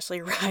 but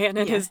especially Ryan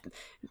and his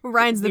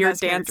Ryan's the weird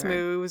best dance character.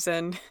 moves,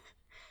 and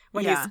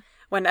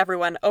when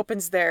everyone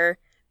opens their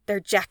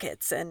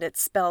jackets and it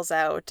spells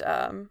out,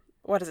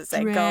 what does it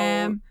say?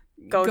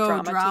 Go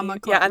drama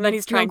club. Yeah, and then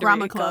he's trying to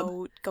read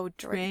go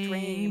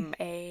dream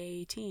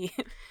A-T.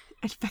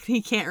 The fact that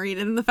he can't read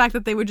it, and the fact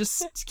that they would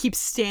just keep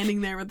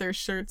standing there with their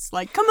shirts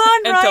like, come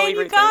on, Ryan,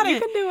 you got it.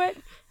 You can do it.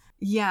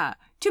 Yeah.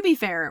 To be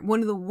fair,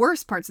 one of the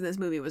worst parts of this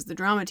movie was the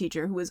drama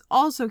teacher, who was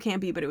also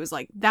campy, but it was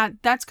like,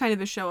 that's kind of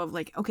a show of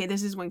like, okay,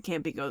 this is when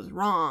campy goes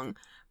wrong.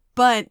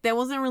 But that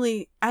wasn't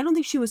really, I don't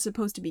think she was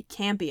supposed to be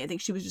campy. I think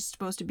she was just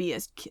supposed to be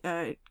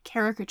a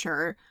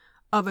caricature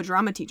of a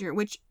drama teacher,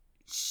 which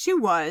she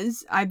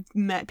was. I've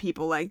met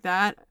people like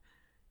that.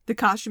 The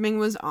costuming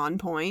was on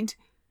point.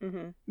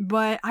 Mm-hmm.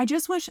 But I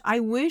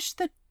wish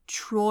that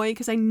Troy,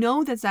 because I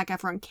know that Zac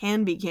Efron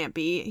can be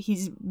campy.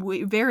 He's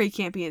very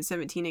campy in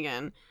 17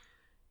 again.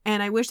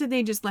 And I wish that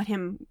they just let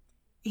him,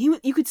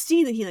 you could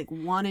see that he like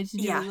wanted to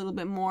do a little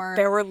bit more.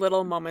 There were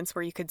little moments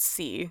where you could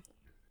see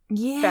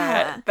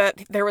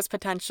that there was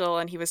potential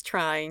and he was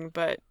trying,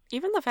 but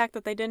even the fact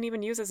that they didn't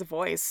even use his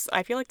voice,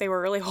 I feel like they were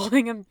really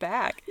holding him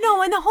back.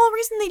 No, and the whole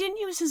reason they didn't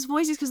use his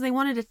voice is because they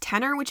wanted a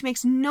tenor, which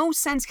makes no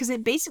sense, because they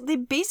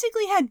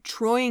basically had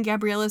Troy and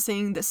Gabriella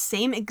singing the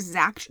same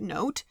exact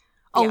note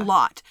a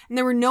lot. And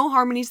there were no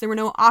harmonies, there were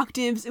no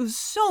octaves. It was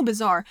so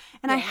bizarre.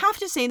 And I have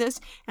to say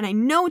this, and I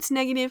know it's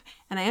negative,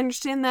 and I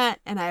understand that,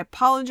 and I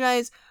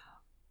apologize,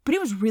 but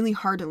it was really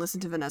hard to listen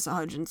to Vanessa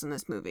Hudgens in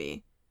this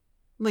movie.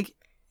 Like,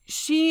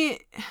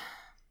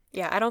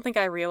 Yeah, I don't think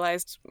I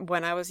realized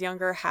when I was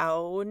younger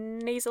how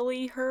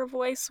nasally her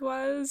voice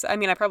was. I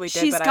mean, I probably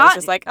did, but I was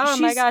just like, oh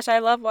my gosh, I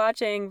love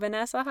watching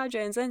Vanessa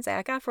Hudgens and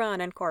Zac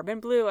Efron and Corbin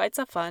Bleu. It's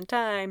a fun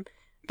time.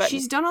 But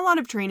she's done a lot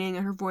of training,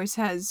 and her voice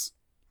has,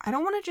 I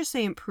don't want to just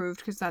say improved,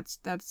 because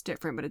that's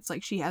different, but it's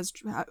like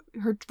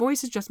her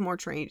voice is just more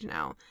trained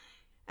now.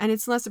 And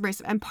it's less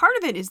abrasive. And part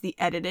of it is the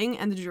editing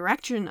and the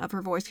direction of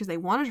her voice, because they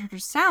wanted her to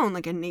sound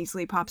like a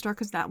nasally pop star,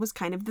 because that was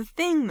kind of the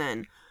thing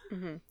then.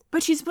 Mm-hmm.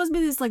 But she's supposed to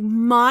be this like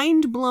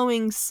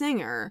mind-blowing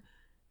singer.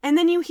 And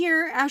then you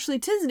hear Ashley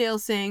Tisdale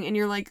sing, and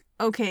you're like,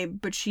 okay,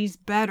 but she's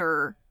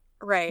better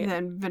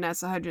than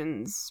Vanessa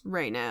Hudgens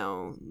right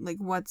now. Like,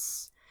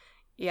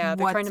 Yeah,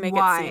 they're trying to make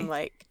it seem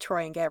like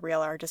Troy and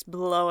Gabriella are just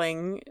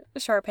blowing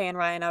Sharpay and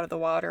Ryan out of the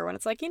water, when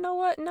it's like, you know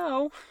what?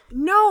 No,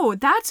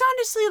 that's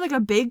honestly like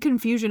a big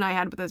confusion I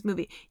had with this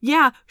movie.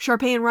 Yeah,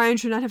 Sharpay and Ryan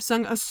should not have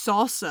sung a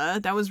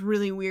salsa. That was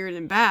really weird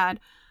and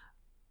bad.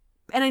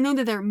 And I know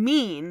that they're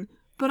mean,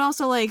 but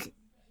also like,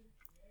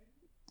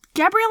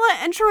 Gabriella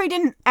and Troy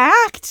didn't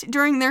act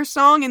during their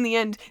song in the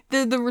end.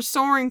 The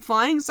soaring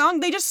flying song,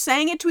 they just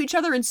sang it to each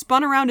other and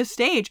spun around a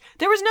stage.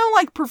 There was no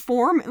like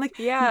perform, like,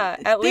 yeah,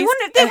 at least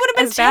they would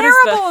have been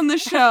terrible in the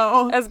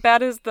show. As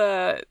bad as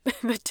the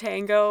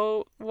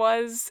tango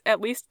was,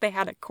 at least they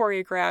had a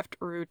choreographed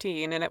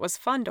routine and it was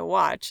fun to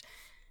watch.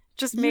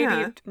 Just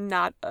maybe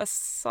not a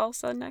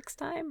salsa next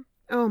time.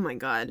 Oh my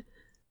god.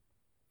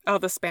 Oh,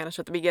 the Spanish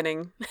at the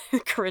beginning.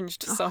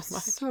 Cringed so much.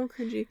 So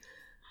cringy.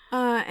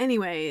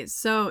 Anyway,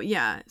 so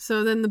yeah.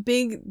 So then the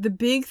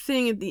big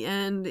thing at the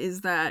end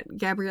is that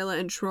Gabriella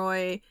and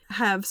Troy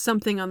have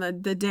something on the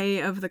day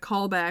of the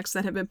callbacks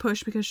that have been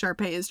pushed because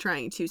Sharpay is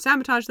trying to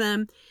sabotage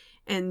them.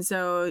 And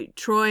so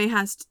they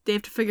have to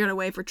figure out a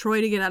way for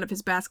Troy to get out of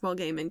his basketball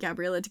game and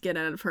Gabriella to get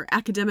out of her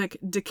academic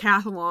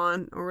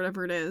decathlon or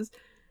whatever it is.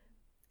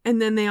 And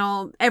then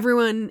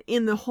everyone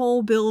in the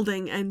whole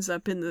building ends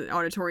up in the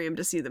auditorium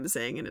to see them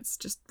sing, and it's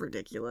just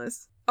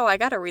ridiculous. Oh, I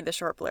gotta read the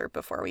short blurb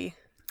before we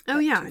Oh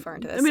yeah. too far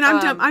into this. I mean,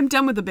 I'm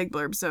done with the big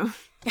blurb, so.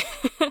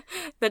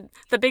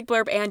 the big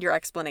blurb and your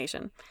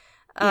explanation.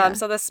 Yeah.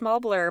 So the small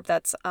blurb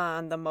that's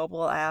on the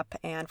mobile app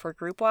and for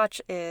Group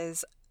Watch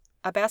is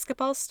a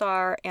basketball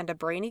star and a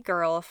brainy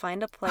girl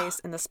find a place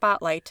in the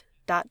spotlight, ...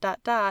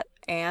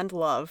 and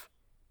love.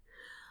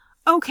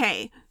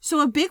 Okay, so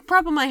a big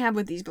problem I have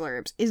with these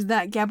blurbs is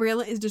that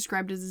Gabriella is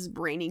described as this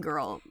brainy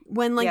girl.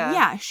 When,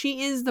 yeah,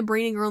 she is the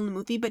brainy girl in the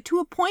movie, but to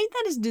a point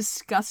that is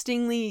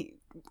disgustingly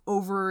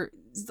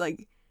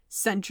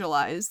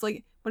centralized,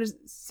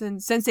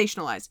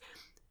 sensationalized.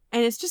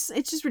 And it's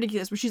just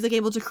ridiculous, where she's,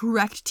 able to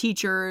correct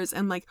teachers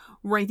and,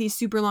 write these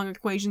super long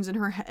equations in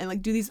her head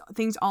and, do these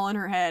things all in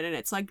her head, and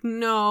it's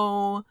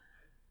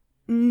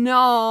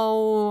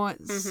no,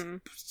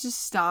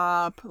 just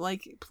stop.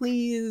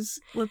 Please,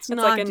 let's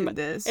not do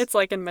this. It's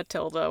like in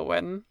Matilda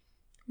when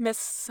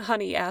Miss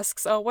Honey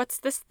asks, oh, what's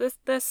this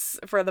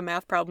for the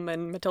math problem,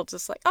 and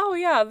Matilda's like, oh,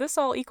 yeah, this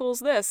all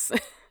equals this.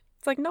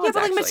 It's no, yeah,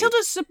 but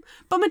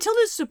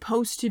Matilda's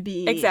supposed to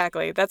be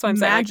exactly. That's what I'm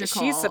magical.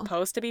 saying. She's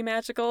supposed to be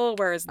magical,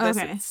 whereas this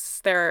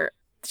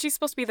she's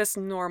supposed to be this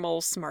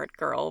normal smart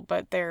girl,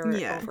 but they're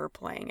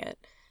overplaying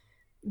it.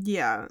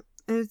 Yeah,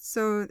 it's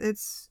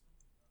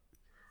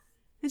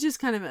just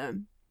kind of a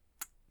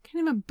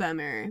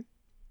bummer,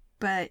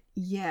 but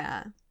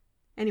yeah.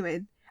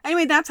 Anyway,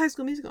 that's High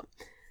School Musical.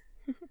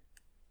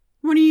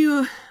 What are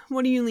you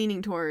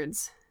leaning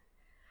towards?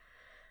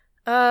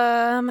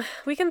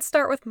 We can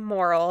start with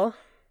moral.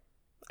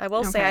 I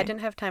will say I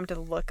didn't have time to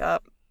look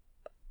up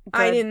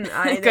I didn't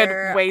either.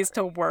 Good ways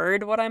to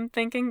word what I'm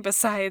thinking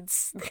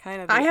besides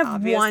kind of the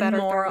obvious that are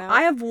thrown out.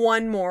 I have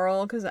one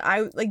moral because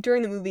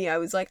during the movie I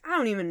was I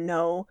don't even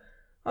know.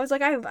 I was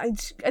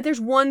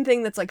there's one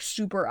thing that's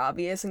super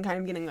obvious and kind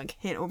of getting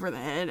hit over the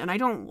head, and I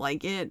don't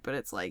like it, but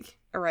it's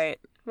right.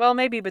 Well,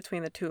 maybe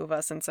between the two of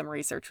us and some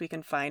research, we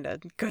can find a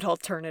good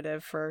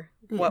alternative for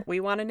what we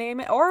want to name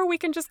it, or we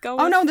can just go.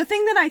 Oh no, the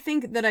thing that I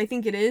think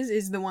it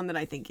is the one that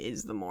I think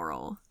is the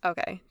moral.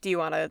 Okay. Do you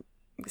want to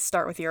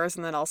start with yours,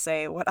 and then I'll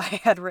say what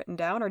I had written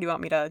down, or do you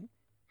want me to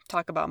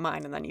talk about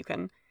mine, and then you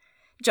can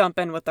jump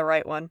in with the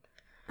right one?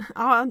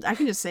 I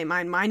can just say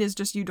mine. Mine is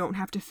just you don't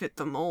have to fit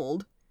the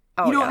mold.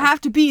 Oh, you don't have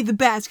to be the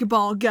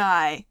basketball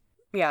guy.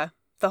 Yeah.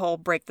 The whole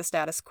break the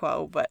status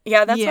quo, but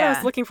yeah, that's what I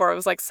was looking for. It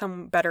was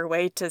some better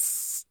way to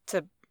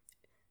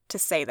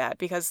say that,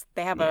 because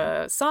they have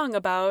a song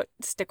about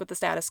stick with the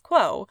status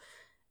quo,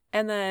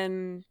 and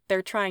then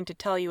they're trying to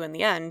tell you in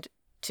the end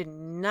to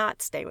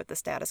not stay with the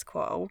status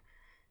quo.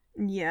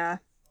 Yeah.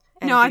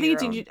 No, I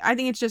think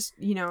it's just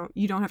you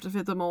don't have to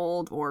fit the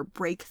mold or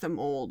break the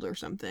mold or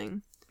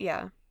something.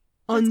 Yeah.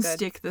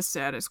 Unstick the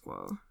status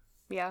quo.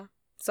 Yeah.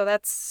 So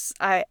that's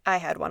I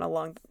had one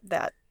along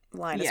that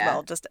line as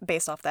well, just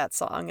based off that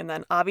song. And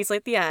then obviously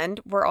at the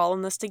end, we're all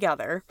in this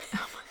together.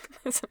 Oh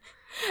my God.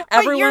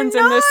 Everyone's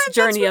in this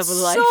journey of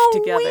life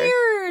together.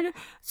 Weird.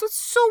 So it's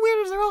so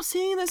weird as they're all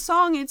singing this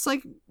song. It's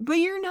but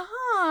you're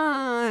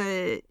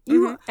not.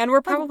 And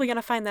we're probably going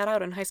to find that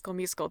out in High School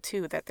Musical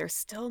too, that they're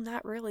still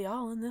not really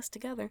all in this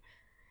together.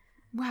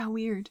 Wow,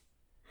 weird.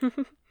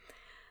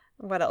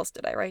 What else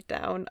did I write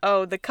down?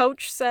 Oh, the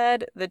coach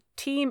said, the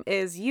team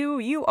is you.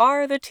 You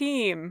are the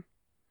team.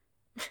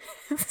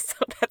 So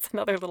that's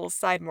another little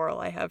side moral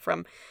I have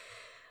from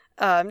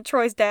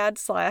Troy's dad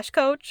 /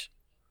 coach.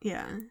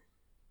 Yeah.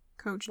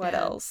 Coach What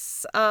dad.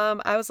 else?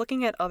 I was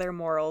looking at other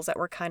morals that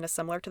were kind of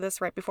similar to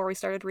this right before we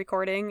started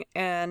recording,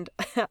 and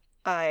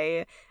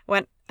I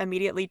went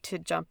immediately to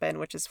Jump In,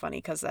 which is funny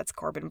because that's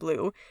Corbin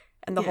Bleu,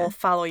 and the whole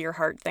follow your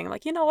heart thing.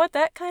 You know what?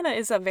 That kind of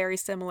is a very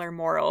similar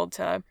moral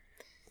to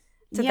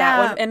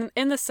that one, and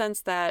in the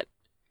sense that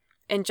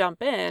in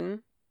Jump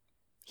In,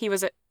 he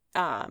was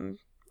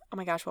oh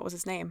my gosh, what was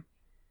his name?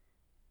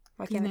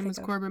 His name was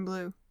Corbin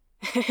Bleu.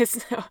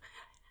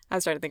 I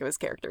was trying to think of his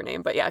character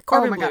name, but yeah,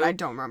 Corbin Bleu. God, I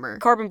don't remember.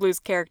 Corbin Bleu's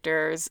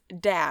character's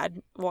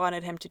dad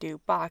wanted him to do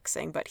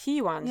boxing, but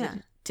he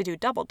wanted to do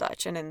double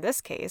dutch. And in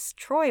this case,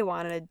 Troy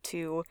wanted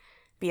to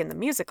be in the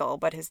musical,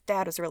 but his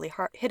dad was really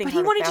hitting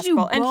hard with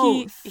basketball,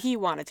 and he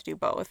wanted to do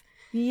both.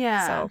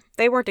 Yeah. So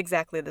they weren't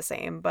exactly the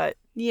same, but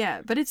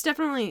yeah, but it's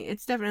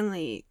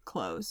definitely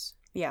close.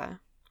 Yeah.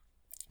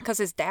 Because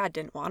his dad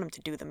didn't want him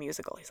to do the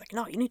musical. He's like,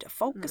 no, you need to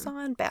focus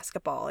on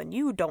basketball, and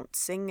you don't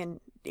sing. And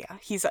yeah,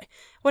 he's like,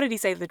 what did he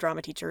say to the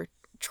drama teacher?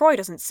 Troy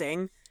doesn't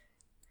sing.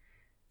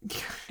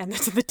 And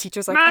the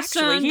teacher's like,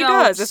 actually, he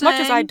does. As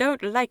much as I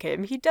don't like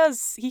him, he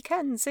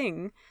can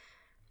sing.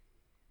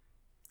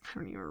 I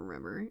don't even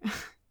remember.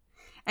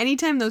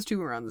 Anytime those two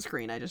were on the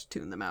screen, I just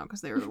tuned them out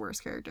because they were the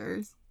worst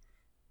characters.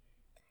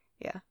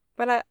 Yeah.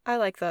 But I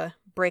like the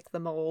break the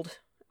mold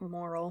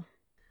moral.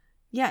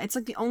 Yeah, it's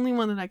like the only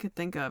one that I could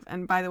think of.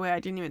 And by the way, I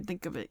didn't even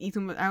think of it.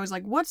 I was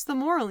like, what's the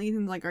moral?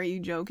 Ethan's like, are you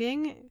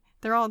joking?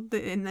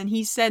 And then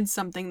he said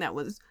something that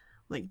was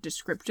like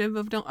descriptive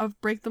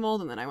of break the mold.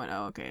 And then I went,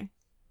 oh, okay.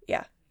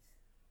 Yeah.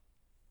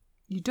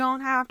 You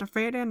don't have to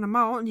fit in the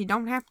mold. You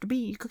don't have to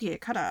be cookie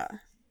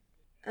cutter.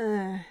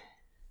 I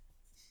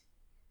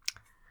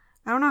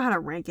don't know how to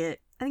rank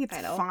it. I think it's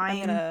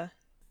fine. I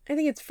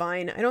think it's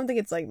fine. I don't think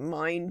it's like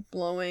mind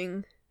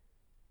blowing.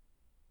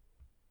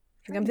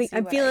 I'm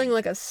feeling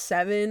like a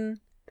 7. Do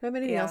I have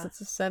anything else that's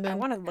a 7? I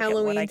want to look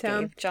Halloween at what Town.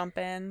 I gave Jump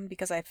In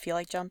because I feel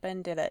like Jump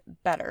In did it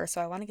better. So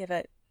I want to give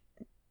it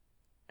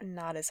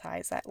not as high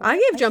as that. I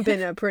gave Jump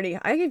In an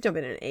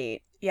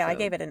 8. Yeah, so. I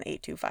gave it an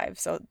 8.25.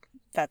 So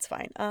that's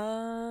fine.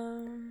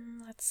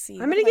 Let's see.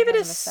 I'm gonna give it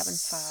a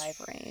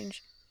 7.5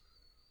 range.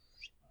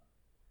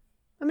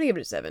 I'm gonna give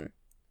it a 7.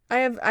 I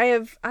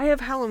have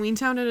Halloween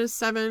Town at a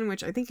 7,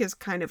 which I think is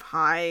kind of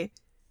high.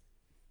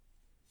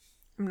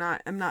 I'm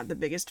not the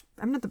biggest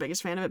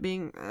fan of it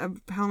being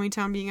Halloween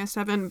Town being a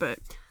 7, but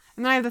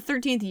and then I have the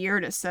 13th Year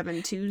at a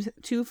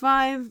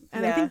 7.25,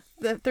 and I think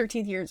the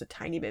 13th Year is a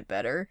tiny bit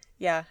better.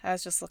 Yeah, I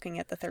was just looking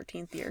at the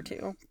 13th Year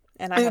too,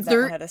 and I have that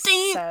one at a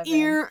 7.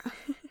 Year.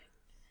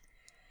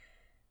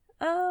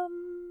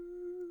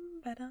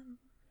 But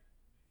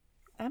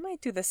I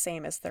might do the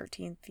same as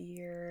 13th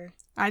Year.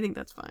 I think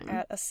that's fine.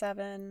 At a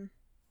 7.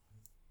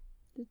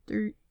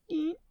 The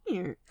 13th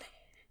Year.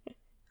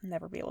 I'll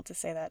never be able to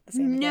say that the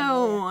same again.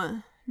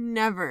 No,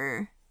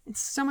 never. It's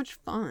so much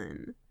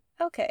fun.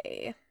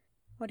 Okay.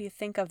 What do you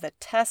think of The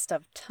Test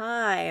of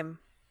Time?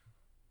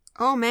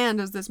 Oh man,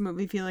 does this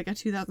movie feel like a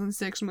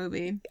 2006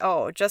 movie?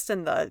 Oh, just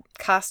in the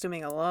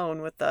costuming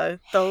alone with the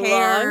long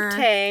Hair.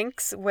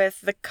 tanks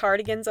with the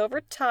cardigans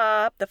over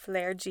top, the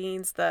flare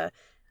jeans,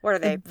 what are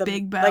they? The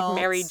big belts. Like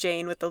Mary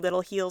Jane with the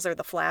little heels or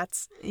the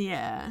flats.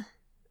 Yeah.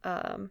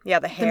 Yeah,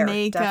 the hair, the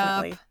makeup.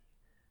 definitely.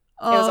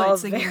 Oh, It was all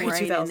it's like very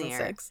right in there.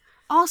 2006.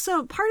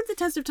 Also, part of the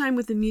test of time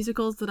with the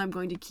musicals that I'm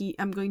going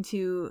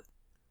to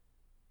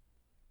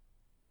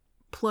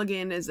plug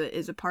in as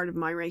a part of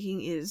my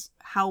ranking is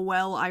how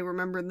well I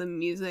remember the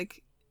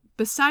music.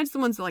 Besides the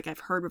ones that like I've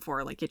heard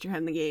before, like Get Your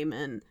Head in the Game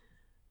and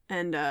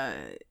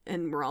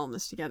We're All in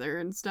This Together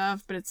and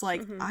stuff. But it's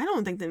like I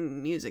don't think the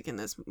music in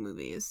this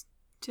movie is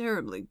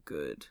terribly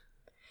good.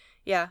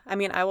 Yeah, I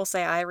mean, I will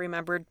say I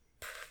remembered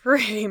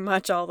pretty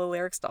much all the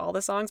lyrics to all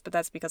the songs, but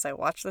that's because I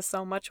watched this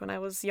so much when I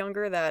was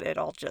younger that it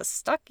all just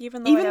stuck,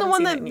 even though I haven't the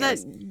one seen it in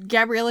years. that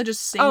Gabriella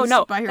just sings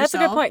by herself. That's a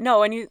good point.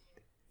 No,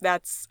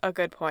 that's a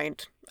good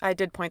point. I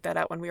did point that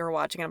out when we were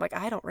watching, and I'm like,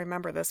 I don't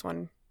remember this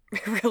one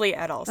really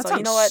at all. That so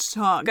you know what?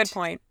 Sucked. Good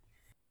point.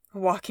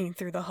 Walking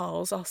through the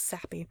halls, all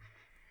sappy.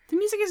 The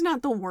music is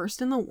not the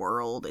worst in the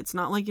world. It's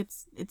not like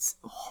it's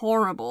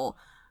horrible.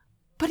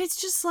 But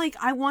it's just like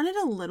I wanted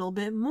a little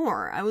bit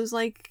more. I was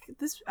like,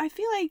 I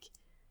feel like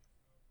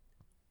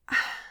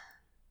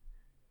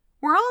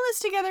We're All in This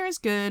Together is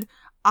good.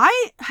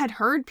 I had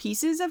heard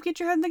pieces of Get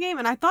Your Head in the Game,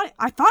 and I thought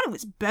it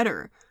was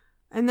better.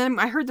 And then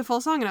I heard the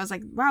full song, and I was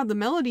like, wow, the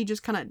melody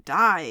just kind of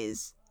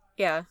dies.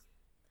 Yeah.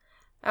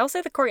 I will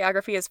say the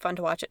choreography is fun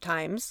to watch at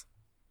times.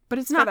 But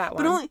it's not. That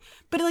one.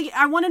 But like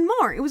I wanted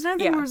more. It was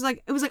another thing where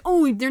it was like,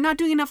 oh, they're not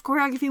doing enough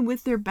choreography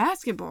with their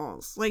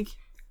basketballs. Like,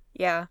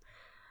 yeah.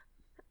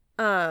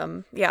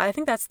 Yeah, I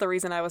think that's the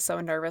reason I was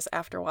so nervous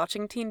after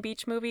watching Teen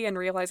Beach Movie and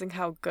realizing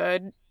how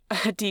good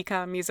a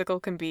DCOM musical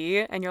can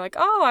be. And you're like,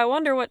 oh, I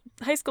wonder what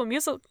High School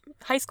Musical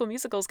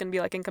is going to be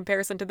like in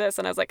comparison to this.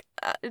 And I was like,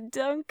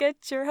 don't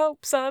get your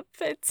hopes up.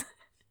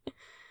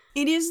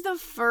 It is the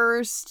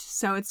first,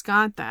 so it's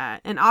got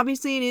that. And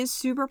obviously it is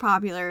super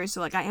popular, so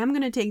like I am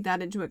going to take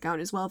that into account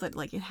as well, that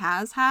like it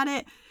has had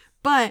it.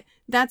 But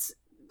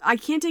I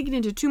can't take it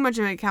into too much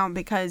of an account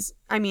because,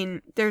 I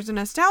mean, there's a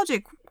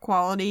nostalgic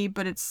quality,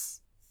 but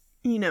it's,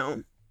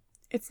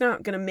 it's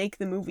not going to make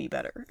the movie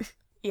better.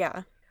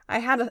 Yeah. I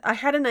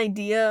had an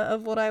idea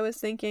of what I was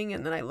thinking,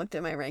 and then I looked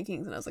at my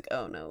rankings and I was like,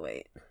 oh no,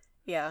 wait.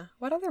 Yeah.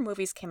 What other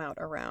movies came out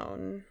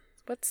around?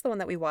 What's the one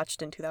that we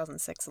watched in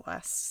 2006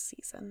 last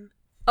season?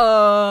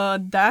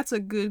 That's a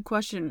good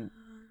question.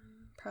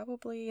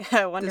 Probably.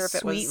 I wonder if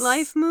it was Sweet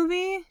Life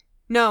movie?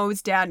 No, it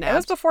was Dad Now. It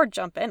was before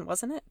Jump In,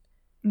 wasn't it?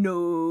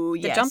 No,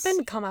 yes. Did Jump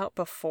In come out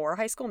before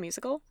High School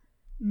Musical?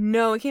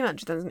 No, it came out in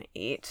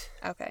 2008.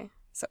 Okay.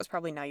 So it was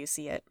probably Now You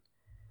See It.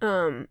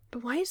 But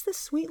why is the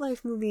Sweet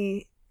Life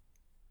movie?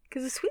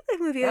 Because the Sweet Life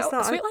movie,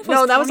 Sweet Life was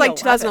no, that was like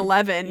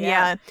 2011. 2011.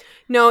 Yeah.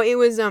 No, it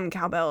was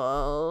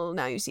Cowbell.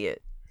 Now You See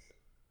It.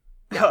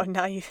 No. Oh,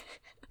 Now You.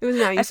 It was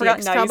Now You I See forgot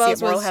It. Now You See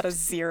It. Moral was... had a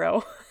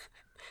 0.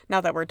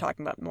 Not that we're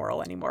talking about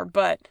Moral anymore,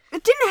 but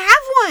it didn't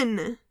have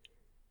one.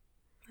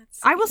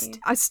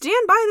 I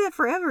stand by that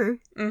forever.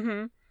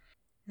 Mm-hmm.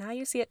 Now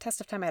You See It. Test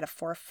of Time, I had a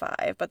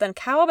 4.5, but then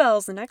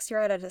Cowbells the next year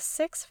I had a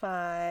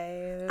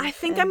 6.5. I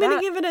think I'm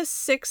gonna give it a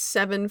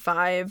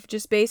 6.75,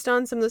 just based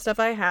on some of the stuff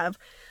I have.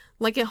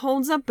 Like, it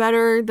holds up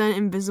better than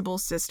Invisible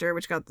Sister,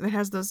 which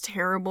has those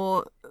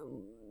terrible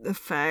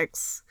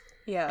effects.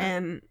 Yeah.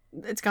 And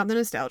it's got the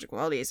nostalgic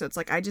quality, so it's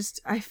like I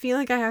feel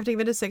like I have to give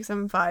it a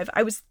 6.75.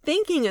 I was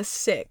thinking a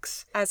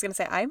 6. I was gonna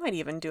say I might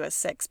even do a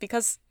 6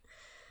 because,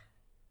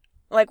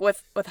 like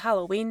with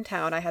Halloween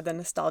Town, I had the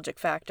nostalgic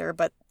factor,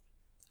 but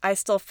I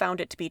still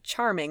found it to be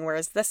charming.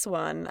 Whereas this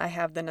one, I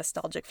have the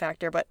nostalgic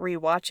factor, but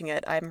rewatching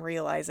it, I'm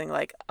realizing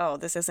like, oh,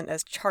 this isn't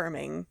as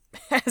charming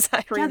as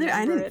I remember.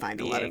 I didn't it find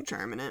being. a lot of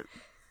charm in it.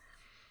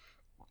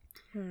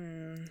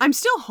 I'm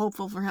still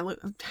hopeful for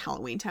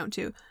Halloween Town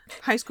 2.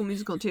 High School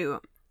Musical 2.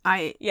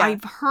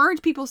 I've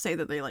heard people say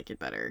that they like it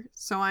better.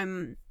 So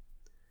I'm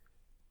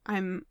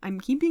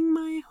keeping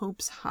my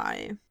hopes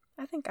high.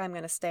 I think I'm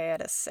going to stay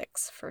at a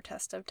 6 for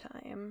Test of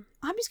Time.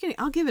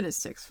 I'll give it a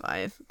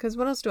 6.5. Because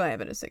what else do I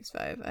have at a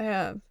 6.5? I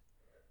have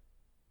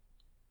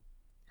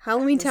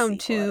Halloween Town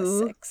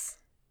 2. 6.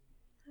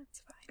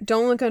 That's fine.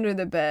 Don't Look Under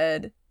the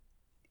Bed.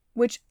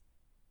 Which...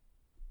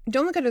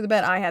 Don't Look Under the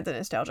Bed, I had the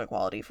nostalgia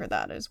quality for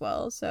that as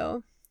well,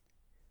 so...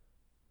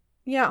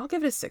 Yeah, I'll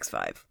give it a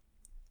 6.5.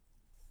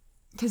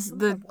 Because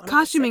the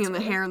costuming and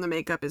the hair and the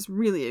makeup is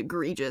really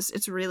egregious.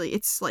 It's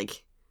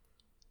like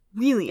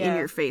really in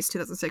your face.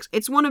 2006.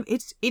 It's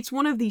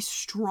one of the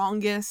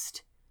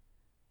strongest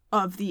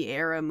of the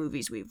era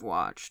movies we've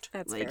watched.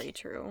 That's very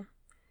true.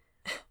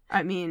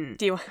 I mean,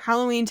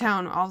 Halloween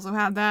Town also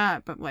had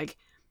that, but like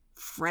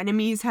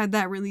Frenemies had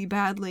that really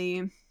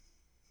badly.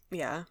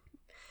 Yeah.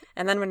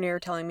 And then when you were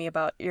telling me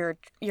about your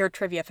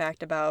trivia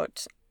fact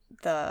about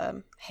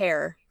the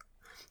hair.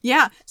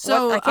 Yeah,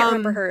 so... I can't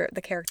remember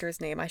the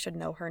character's name. I should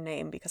know her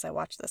name because I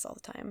watch this all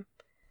the time.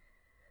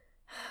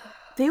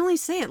 They only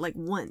say it like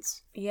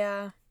once.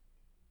 Yeah.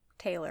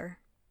 Taylor.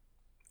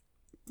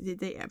 Did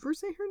they ever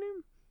say her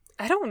name?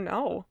 I don't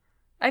know.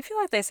 I feel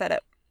like they said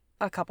it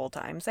a couple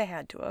times. They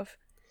had to have.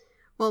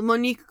 Well,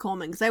 Monique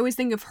Coleman, because I always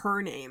think of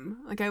her name.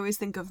 Like, I always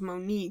think of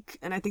Monique,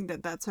 and I think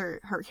that that's her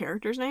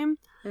character's name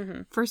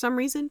for some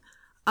reason.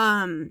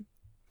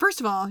 First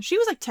of all, she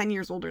was like 10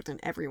 years older than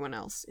everyone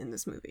else in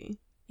this movie.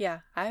 Yeah.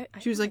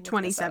 She was like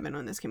 27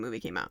 when this movie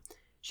came out.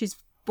 She's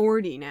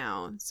 40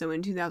 now, so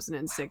in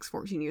 2006,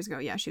 14 years ago,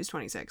 yeah, she was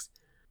 26.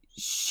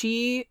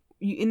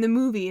 In the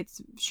movie,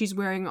 she's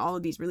wearing all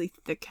of these really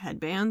thick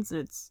headbands,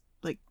 and it's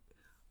like,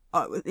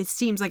 it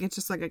seems like it's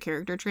just like a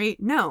character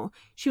trait. No,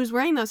 she was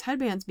wearing those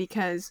headbands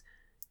because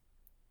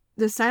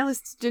the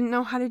stylists didn't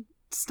know how to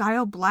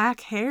style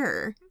black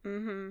hair,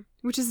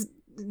 which is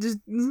just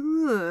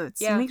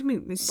it makes me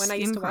when I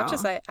used to watch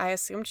this, I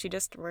assumed she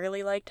just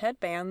really liked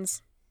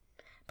headbands,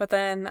 but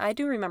then I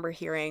do remember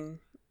hearing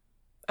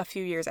a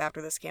few years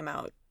after this came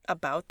out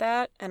about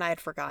that, and I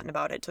had forgotten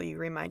about it till you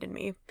reminded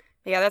me.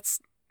 Yeah, that's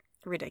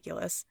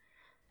ridiculous.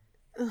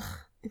 Ugh,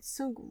 it's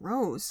so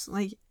gross.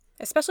 Like,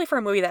 especially for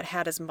a movie that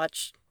had as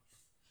much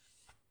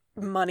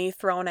money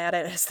thrown at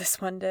it as this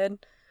one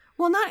did.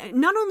 Well,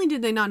 not only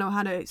did they not know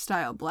how to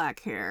style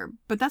black hair,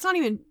 but that's not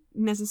even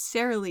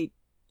necessarily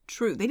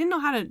true. They didn't know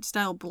how to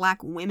style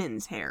black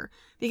women's hair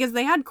because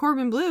they had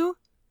Corbin Bleu.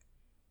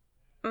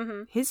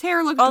 His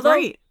hair looked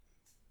great.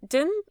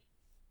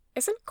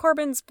 Isn't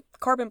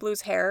Corbin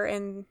Blue's hair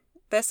in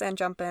this and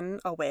Jump In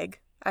a wig?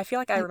 I feel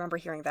like I remember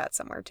hearing that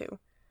somewhere too.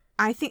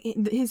 I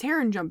think his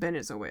hair in Jump In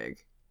is a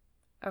wig.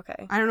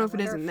 Okay. I don't know if it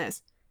is in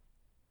this.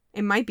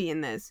 It might be in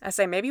this. I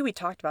say maybe we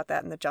talked about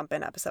that in the Jump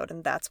In episode,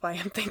 and that's why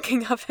I'm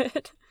thinking of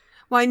it.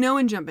 Well, I know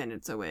in Jump In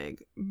it's a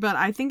wig, but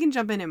I think in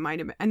Jump In it might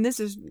have been, and this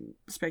is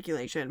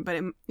speculation,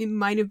 but it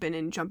might have been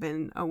in Jump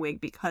In a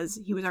wig because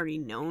he was already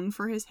known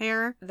for his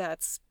hair.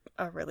 That's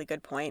a really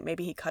good point.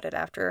 Maybe he cut it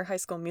after High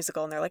School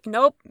Musical, and they're like,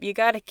 nope, you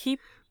gotta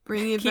keep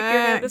your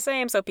hair the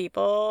same so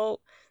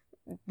people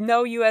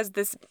know you as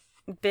this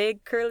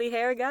big curly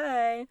hair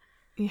guy.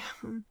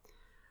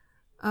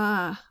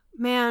 Yeah.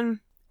 Man,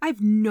 I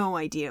have no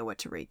idea what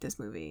to rate this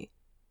movie.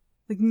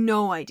 Like,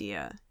 no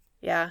idea.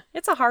 Yeah,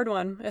 it's a hard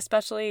one,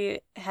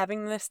 especially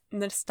having this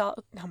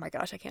oh my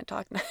gosh, I can't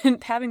talk.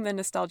 Having the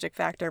nostalgic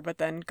factor, but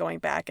then going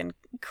back and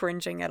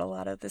cringing at a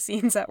lot of the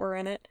scenes that were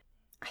in it.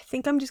 I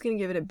think I'm just going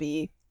to give it a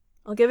B.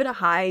 I'll give it a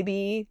high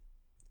B.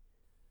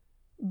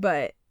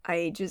 But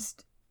I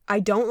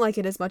don't like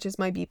it as much as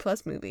my B+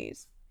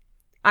 movies.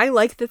 I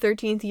like The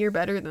 13th Year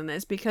better than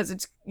this because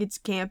it's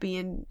campy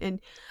and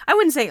I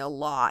wouldn't say a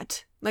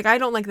lot. Like, I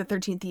don't like The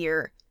 13th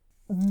Year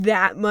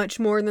that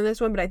much more than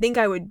this one, but I think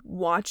I would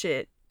watch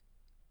it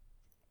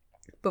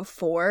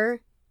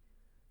before.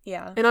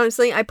 Yeah. And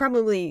honestly, I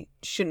probably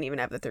shouldn't even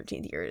have The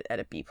 13th Year at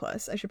a B+.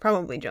 I should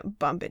probably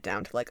bump it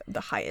down to like the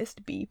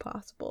highest B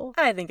possible.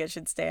 I think it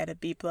should stay at a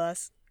B+.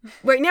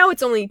 Right now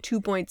it's only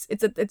 2 points.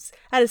 It's at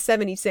a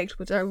 76,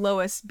 which our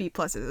lowest B+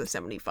 is a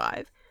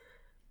 75.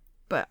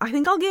 But I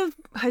think I'll give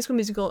High School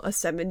Musical a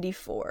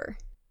 74.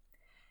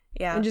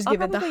 Yeah. And just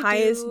give it the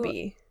highest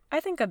B. I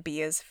think a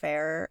B is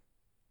fair.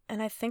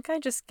 And I think I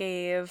just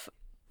gave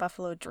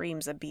Buffalo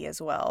Dreams a B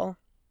as well.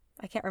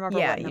 I can't remember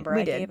what number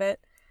I gave it.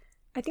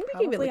 I think we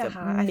gave it like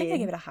I think I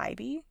gave it a high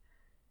B.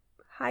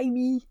 High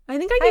B. I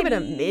think I gave it a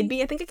mid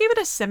B. I think I gave it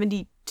a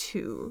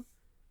 72.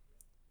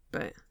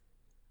 But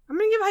I'm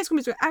going to give High School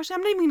Musical... Actually,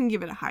 I'm not even going to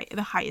give it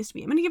the highest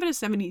B. I'm going to give it a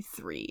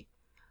 73.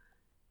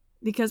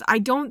 because I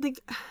don't think...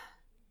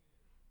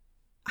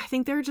 I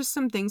think there are just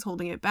some things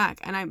holding it back.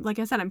 And like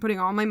I said, I'm putting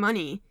all my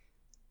money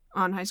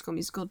on High School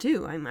Musical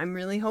 2. I'm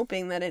really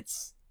hoping that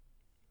it's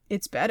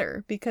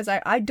better, because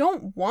I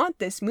don't want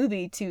this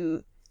movie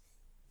to...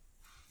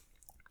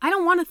 I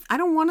don't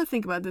want to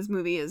think about this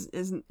movie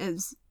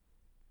as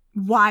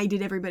why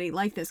did everybody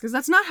like this? Because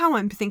that's not how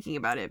I'm thinking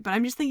about it. But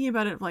I'm just thinking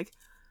about it like,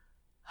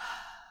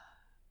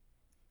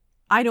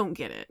 I don't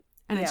get it.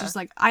 And it's just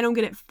like, I don't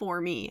get it for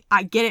me.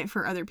 I get it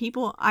for other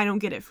people. I don't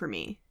get it for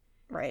me.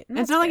 Right.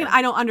 It's not like an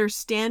I don't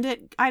understand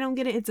it. I don't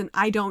get it. It's an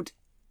I don't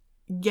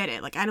get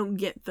it. Like, I don't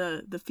get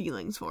the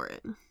feelings for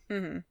it.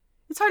 Mm-hmm.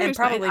 It's hard to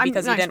explain. Probably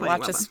because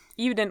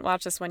you didn't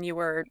watch this when you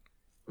were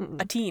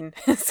a teen,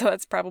 so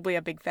it's probably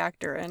a big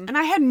factor. And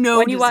I had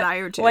no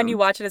desire to. When you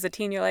watch it as a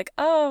teen, you're like,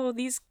 oh,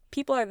 these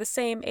people are the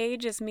same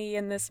age as me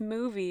in this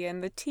movie,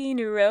 and the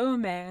teen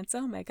romance.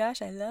 Oh my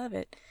gosh, I love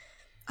it.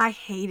 I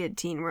hated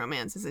teen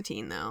romance as a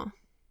teen, though.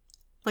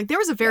 Like, there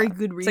was a very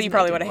good reason. So you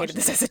probably would have hated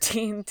this as a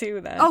teen,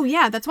 too, then. Oh,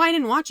 yeah, that's why I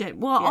didn't watch it.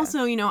 Well,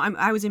 also, you know,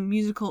 I was a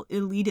musical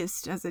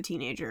elitist as a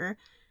teenager,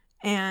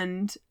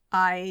 and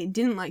I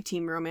didn't like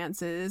teen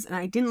romances, and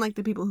I didn't like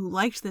the people who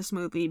liked this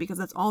movie because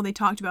that's all they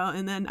talked about,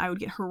 and then I would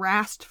get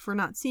harassed for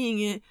not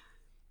seeing it.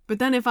 But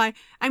then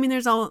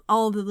there's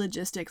all the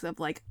logistics of,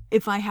 like,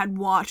 if I had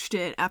watched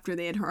it after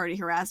they had already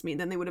harassed me,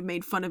 then they would have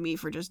made fun of me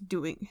for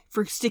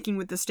sticking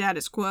with the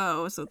status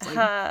quo. So it's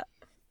like...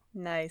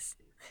 Nice.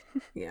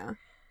 Yeah.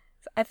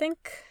 I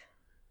think,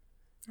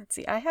 let's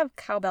see, I have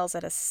Cowbells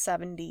at a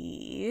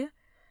 70,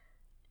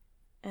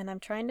 and I'm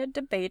trying to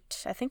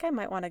debate. I think I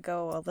might want to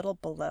go a little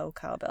below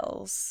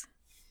Cowbells,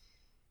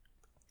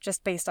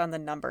 just based on the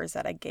numbers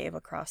that I gave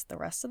across the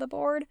rest of the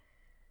board.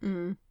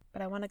 Mm.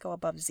 But I want to go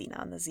above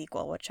Xenon, the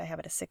sequel, which I have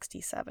at a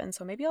 67,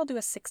 so maybe I'll do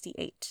a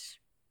 68.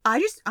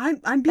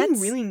 I'm being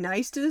really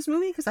nice to this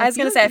movie, because I was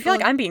going to say, I feel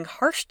like I'm being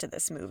harsh to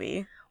this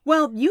movie.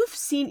 Well, you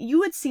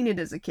had seen it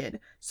as a kid,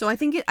 so I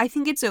think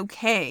it's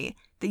okay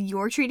that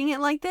you're treating it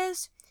like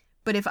this.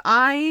 But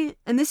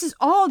and this is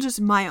all just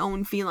my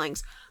own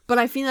feelings, but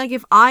I feel like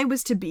if I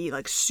was to be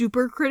like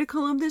super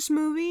critical of this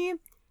movie,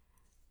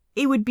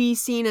 it would be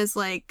seen as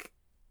like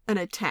an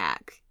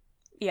attack.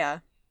 Yeah.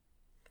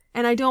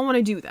 And I don't want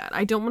to do that.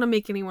 I don't want to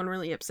make anyone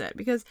really upset,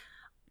 because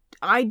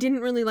I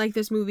didn't really like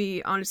this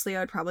movie. Honestly,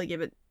 I would probably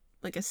give it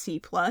like a C+.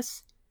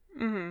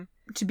 Mm-hmm.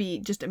 To be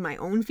just in my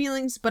own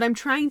feelings, but I'm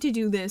trying to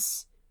do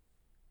this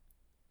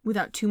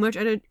without too much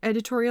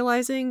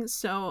editorializing,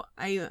 so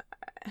I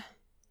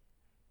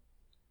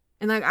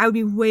would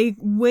be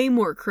way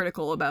more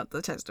critical about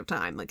the test of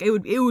time. Like, it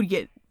would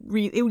get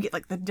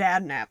like the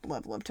dad nap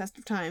level of test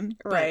of time.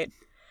 Right.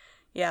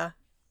 Yeah.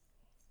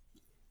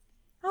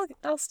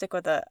 I'll stick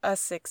with a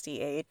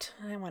 68.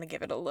 I want to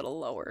give it a little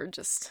lower,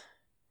 just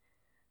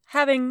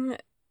having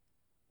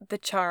the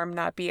charm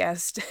not be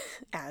as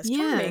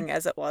charming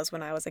as it was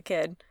when I was a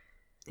kid.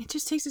 It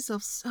just takes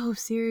itself so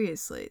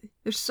seriously.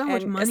 There's so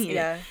much money in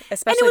it.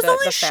 Especially and it was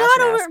only the shot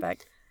fashion over,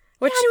 aspect.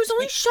 and it was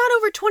only shot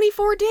over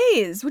 24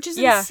 days, which is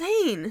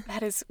insane.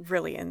 That is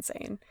really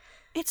insane.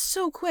 It's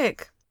so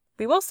quick.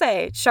 We will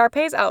say,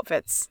 Sharpay's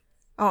outfits.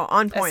 Oh,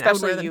 on point.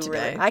 Especially I would wear them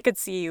today. I could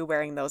see you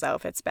wearing those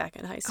outfits back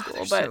in high school.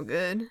 They're but so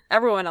good.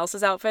 Everyone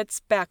else's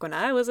outfits back when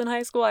I was in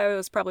high school, I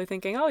was probably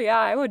thinking, oh yeah,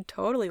 I would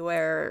totally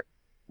wear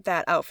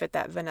that outfit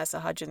that Vanessa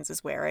Hudgens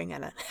is wearing,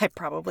 and I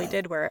probably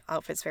did wear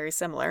outfits very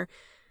similar.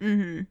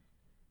 Mm-hmm.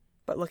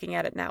 But looking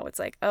at it now, it's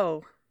like,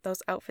 oh,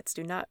 those outfits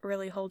do not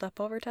really hold up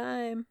over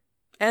time.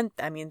 And,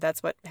 I mean,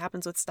 that's what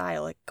happens with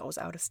style. It goes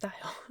out of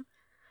style.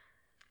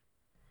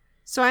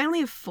 So I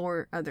only have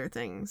 4 other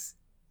things.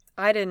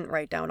 I didn't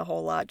write down a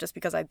whole lot just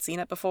because I'd seen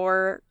it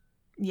before.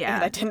 Yeah.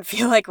 And I didn't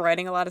feel like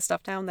writing a lot of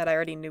stuff down that I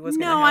already knew was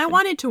going to happen. No, I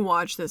wanted to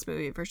watch this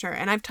movie for sure.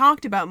 And I've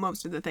talked about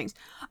most of the things.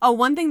 Oh,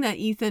 one thing that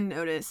Ethan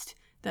noticed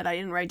that I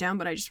didn't write down,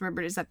 but I just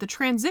remembered, is that the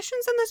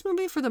transitions in this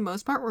movie, for the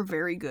most part, were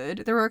very good.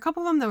 There were a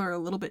couple of them that were a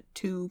little bit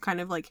too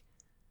kind of like,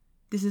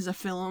 this is a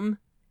film.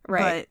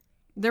 Right.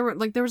 But there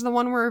was the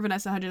one where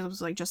Vanessa Hudgens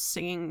was like just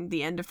singing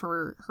the end of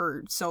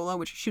her solo,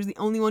 which she was the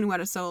only one who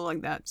had a solo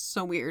like that.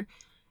 So weird.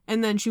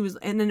 And then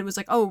it was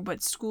like, oh,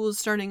 but school is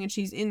starting and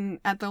she's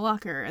at the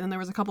locker. And then there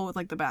was a couple with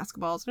like the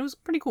basketballs, and it was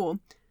pretty cool.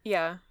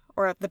 Yeah.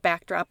 Or the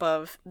backdrop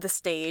of the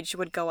stage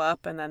would go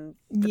up, and then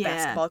the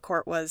basketball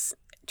court was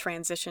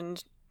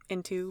transitioned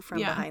into from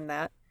behind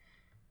that.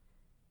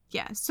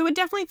 Yeah, so it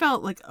definitely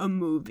felt like a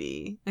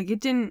movie. Like,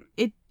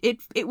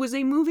 it was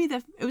a movie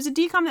it was a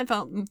DCOM that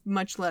felt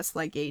much less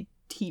like a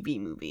TV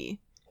movie.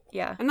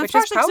 Yeah. And that's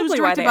partially because it was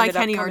directed by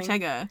Kenny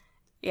Ortega.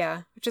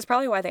 Yeah, which is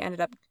probably why they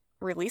ended up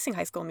releasing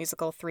High School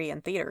Musical 3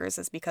 in theaters,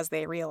 is because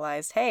they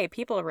realized, hey,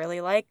 people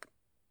really like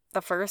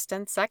the first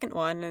and second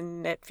one,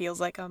 and it feels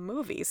like a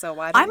movie, so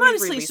why don't I'm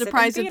honestly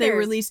surprised that they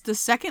released the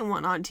second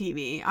one on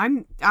TV.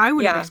 I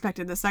would have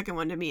expected the second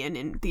one to be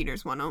in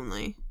theaters one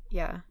only.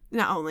 Yeah.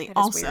 Not only,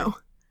 also.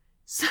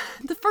 So,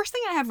 the first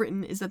thing I have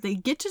written is that they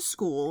get to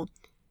school,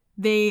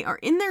 they are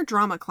in their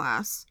drama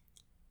class,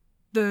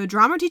 the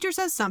drama teacher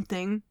says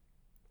something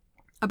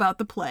about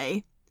the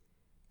play,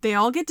 they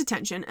all get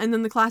detention, and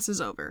then the class is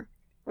over.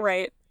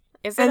 Right.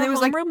 Is And it it a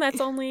was like homeroom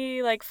that's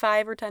only like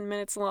 5 or 10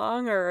 minutes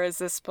long, or is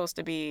this supposed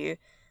to be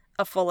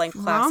a full-length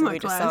class and drama we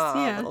just class,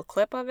 saw a yeah. little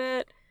clip of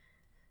it?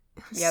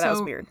 Yeah, that was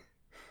So, weird.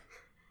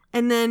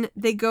 and then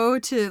they go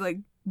to like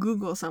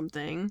Google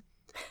something,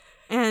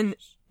 and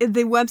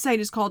the website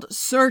is called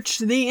Search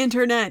the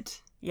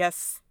Internet.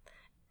 Yes.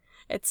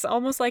 It's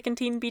almost like in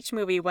Teen Beach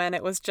Movie when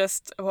it was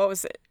just, what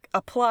was it?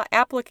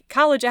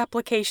 College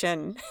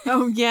application.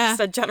 Oh yeah.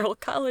 Just a general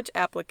college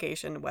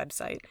application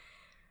website.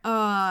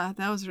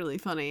 That was really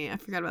funny. I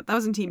forgot about that.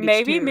 Was in Teen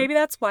Beach too. Maybe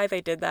that's why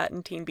they did that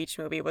in Teen Beach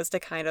Movie, was to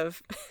kind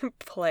of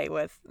play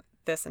with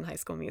this in High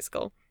School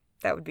Musical.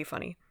 That would be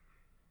funny.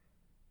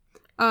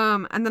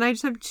 And then I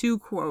just have 2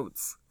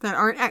 quotes that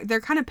aren't,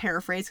 they're kind of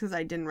paraphrased because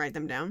I didn't write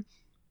them down.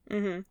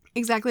 Mm-hmm.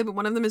 Exactly, but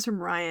one of them is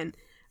from Ryan,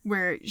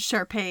 where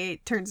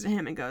Sharpay turns to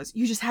him and goes,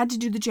 "You just had to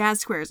do the jazz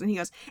squares." And he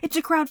goes, "It's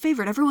a crowd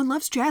favorite. Everyone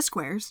loves jazz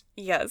squares."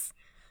 Yes.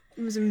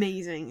 It was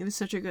amazing. It was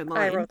such a good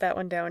line. I wrote that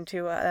one down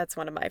too. That's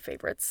one of my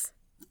favorites.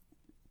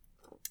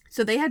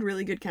 So they had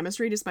really good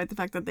chemistry, despite the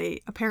fact that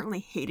they apparently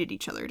hated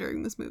each other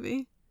during this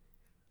movie.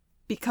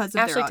 Because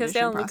of Ashley their audition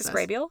Tisdale and process.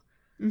 Lucas Grabeel?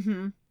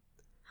 Mm-hmm.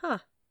 Huh.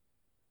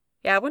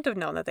 Yeah, I wouldn't have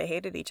known that they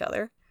hated each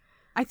other.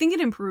 I think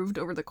it improved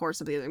over the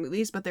course of the other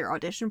movies, but their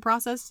audition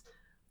process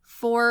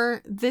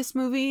for this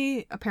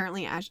movie,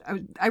 apparently,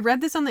 I read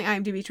this on the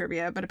IMDb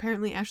trivia, but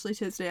apparently Ashley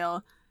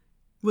Tisdale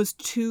was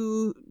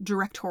too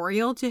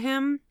directorial to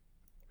him,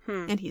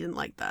 and he didn't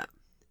like that.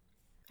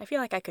 I feel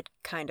like I could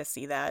kind of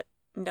see that,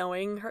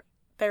 knowing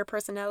their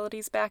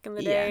personalities back in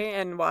the Yeah. day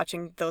and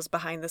watching those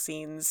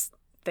behind-the-scenes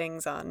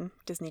things on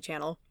Disney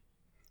Channel.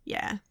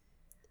 Yeah.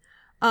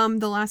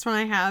 The last one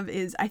I have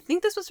is, I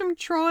think this was from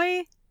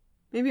Troy.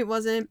 Maybe it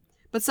wasn't.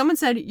 But someone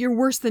said, "You're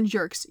worse than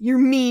jerks. You're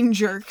mean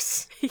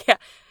jerks." Yeah,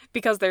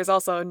 because there's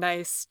also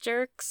nice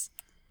jerks.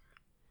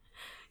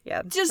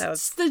 Yeah,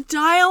 Just the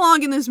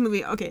dialogue in this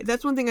movie. Okay,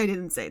 that's one thing I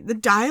didn't say. The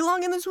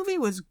dialogue in this movie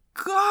was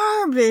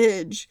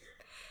garbage.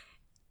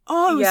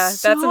 Oh, it was yeah,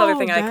 that's another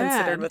thing I bad.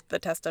 considered with the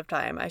test of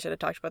time. I should have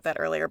talked about that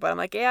earlier, but I'm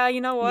like, yeah, you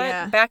know what?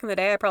 Yeah. Back in the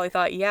day, I probably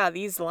thought, yeah,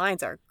 these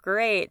lines are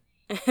great.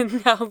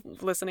 And now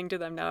listening to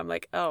them now, I'm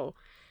like, oh.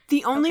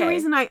 The only Okay.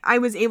 reason I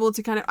was able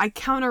to I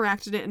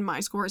counteracted it in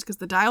my scores because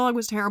the dialogue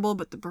was terrible,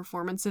 but the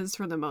performances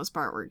for the most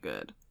part were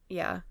good.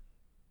 Yeah.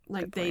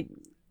 Like Good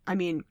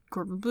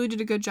Corbin Blue did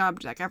a good job,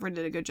 Jack Efron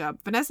did a good job.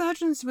 Vanessa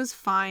Hudgens was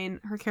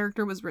fine. Her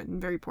character was written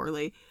very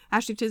poorly.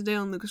 Ashley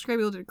Tisdale and Lucas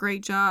Grabeel did a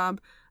great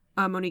job.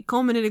 Monique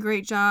Coleman did a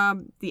great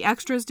job. The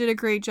extras did a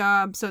great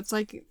job. So it's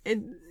like,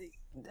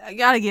 I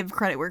gotta give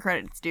credit where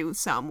credit's due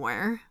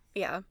somewhere.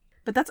 Yeah.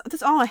 But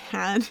that's all I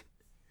had.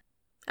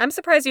 I'm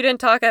surprised you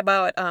didn't talk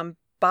about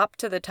Bop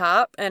to the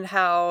Top and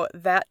how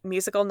that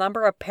musical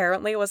number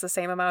apparently was the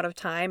same amount of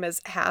time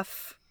as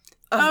half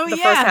of the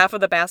first half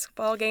of the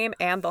basketball game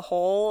and the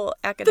whole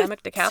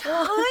academic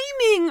decathlon.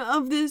 Timing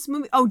of this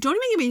movie. Oh, don't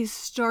even get me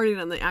started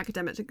on the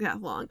academic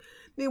decathlon.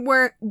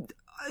 Where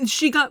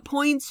she got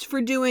points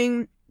for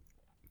doing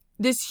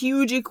this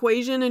huge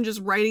equation and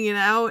just writing it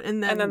out,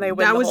 and then they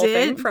win that the was whole it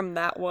thing from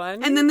that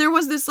one. And then there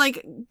was this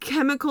like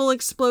chemical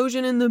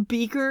explosion in the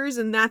beakers,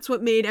 and that's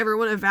what made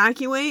everyone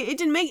evacuate. It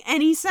didn't make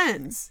any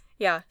sense.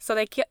 Yeah, so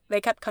they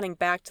kept cutting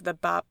back to the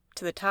Bop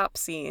to the Top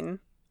scene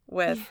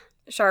with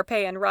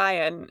Sharpay and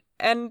Ryan,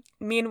 and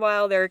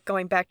meanwhile they're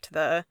going back to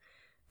the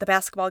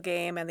basketball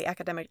game and the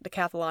academic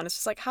decathlon. It's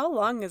just like, how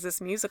long is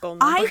this musical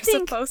number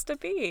supposed to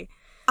be?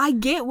 I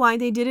get why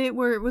they did it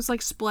where it was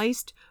like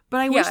spliced, but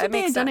I wish that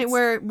they had done it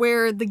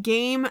where the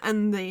game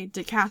and the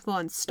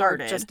decathlon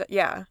started.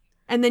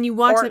 And then you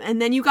watch them, and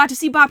then you got to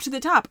see Bop to the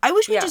Top. I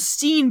wish we just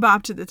seen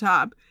Bop to the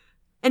Top,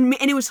 and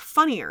it was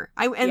funnier.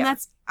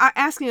 That's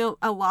asking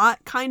a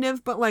lot, kind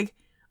of, but like,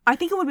 I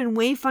think it would have been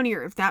way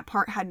funnier if that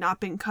part had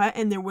not been cut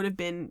and there would have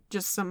been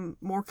just some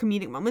more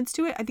comedic moments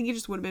to it. I think it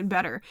just would have been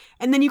better.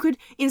 And then you could,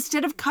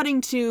 instead of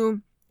cutting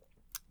to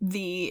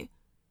the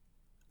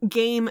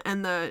game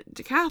and the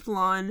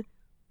decathlon,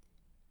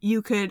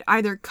 you could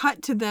either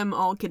cut to them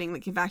all getting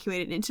like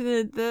evacuated into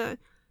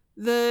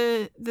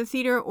the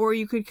theater, or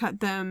you could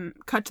cut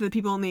to the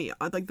people in the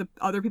like the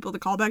other people, the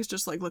callbacks,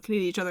 just like looking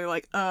at each other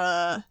like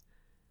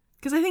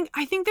because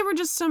I think there were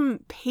just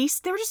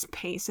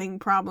pacing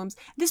problems.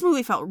 This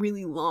movie felt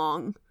really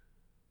long.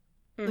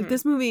 Like,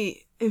 this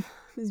movie is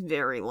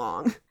very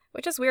long.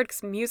 Which is weird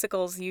because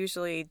musicals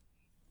usually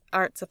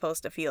aren't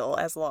supposed to feel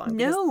as long.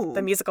 No.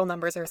 The musical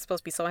numbers are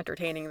supposed to be so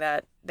entertaining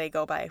that they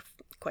go by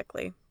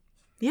quickly.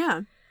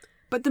 Yeah.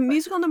 But the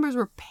musical numbers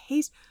were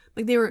paced,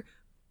 like they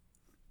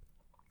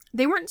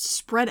weren't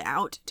spread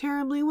out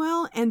terribly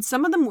well, and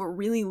some of them were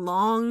really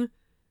long,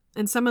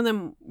 and some of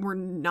them were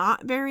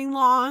not very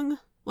long.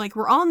 Like,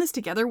 We're All in This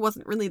Together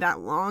wasn't really that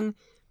long.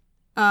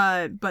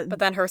 But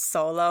then her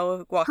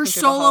solo walking through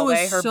solo the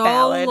hallway, was her so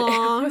ballad,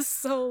 long. it was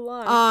so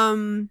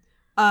long.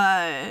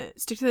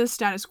 Stick to the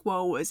Status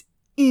Quo was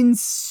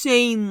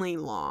insanely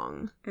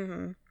long.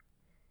 Mm-hmm.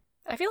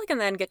 I feel like in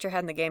the end, Get Your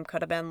Head in the Game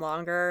could have been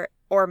longer,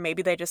 or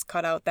maybe they just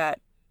cut out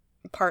that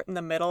part in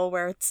the middle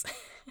where it's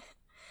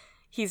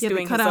he's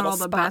doing his little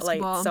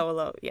spotlight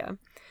solo. Yeah.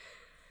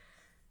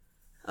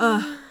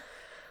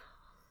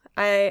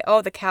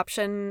 The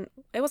caption,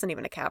 it wasn't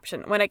even a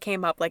caption. When it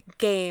came up, like,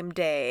 game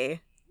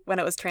day, when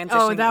it was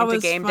transitioning that into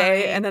was game funny.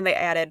 day, and then they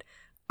added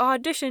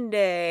audition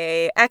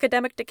day,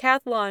 academic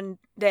decathlon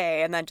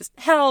day, and then just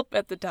help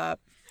at the top.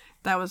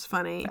 That was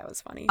funny. That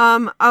was funny.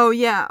 Oh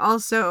yeah,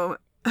 also,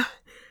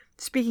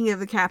 speaking of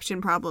the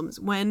caption problems,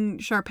 when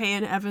Sharpay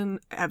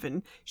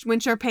and when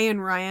Sharpay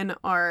and Ryan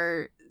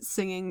are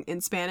singing in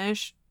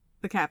Spanish,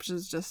 the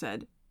captions just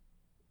said,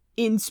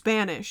 in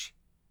Spanish.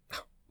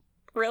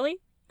 Really?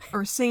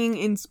 Or singing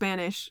in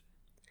Spanish.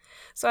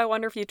 So I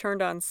wonder if you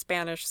turned on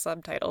Spanish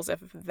subtitles,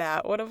 if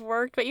that would have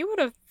worked, but you would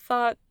have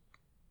thought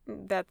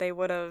that they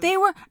would have. It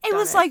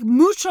was like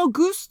mucho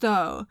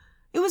gusto.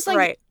 It was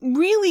like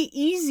really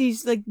easy,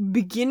 like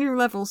beginner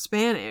level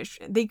Spanish.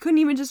 They couldn't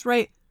even just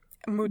write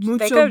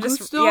mucho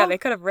gusto. They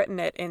could have written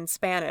it in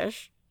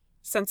Spanish,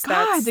 since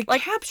God, that's the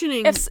like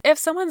captioning. If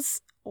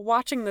someone's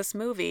watching this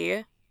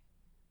movie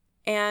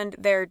and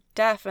they're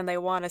deaf and they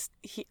want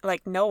to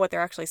know what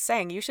they're actually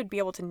saying, you should be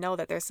able to know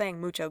that they're saying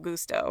mucho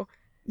gusto.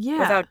 Yeah.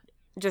 Without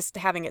just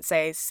having it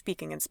say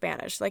speaking in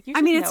Spanish. Like, you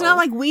should it's not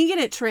like we get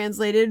it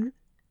translated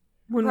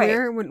when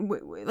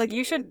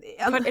you should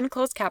put in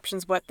closed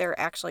captions what they're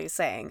actually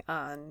saying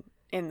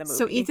in the movie.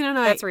 So Ethan and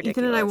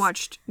I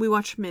watched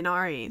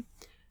Minari,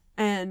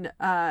 and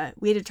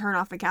we had to turn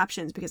off the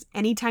captions because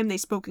anytime they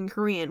spoke in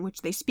Korean,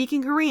 which they speak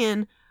in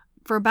Korean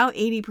for about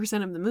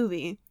 80% of the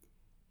movie,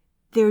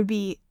 there would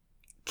be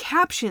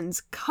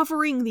captions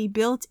covering the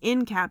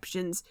built-in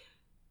captions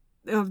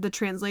of the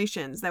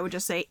translations that would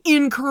just say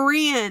in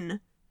Korean.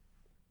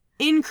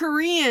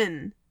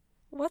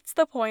 What's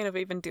the point of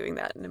even doing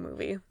that in a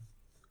movie?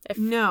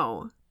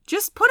 No.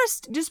 Just put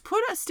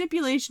a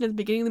stipulation at the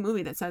beginning of the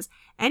movie that says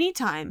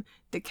anytime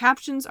the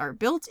captions are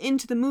built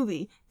into the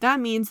movie, that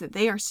means that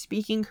they are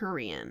speaking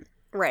Korean.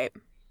 Right.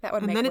 That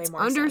would make way more sense. And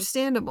then it's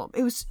understandable.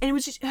 It was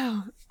just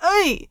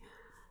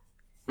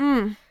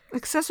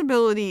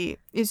accessibility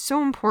is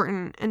so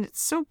important, and it's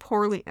so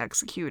poorly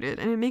executed,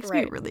 and it makes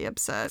me really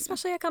upset.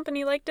 Especially a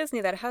company like Disney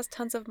that has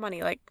tons of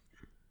money. Like,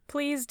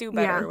 please do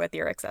better with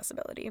your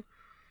accessibility.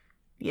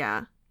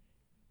 Yeah.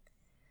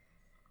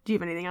 Do you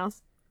have anything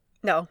else?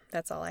 No,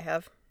 that's all I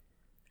have.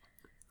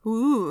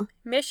 Ooh.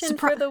 Mission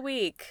for the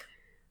week.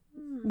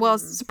 Well,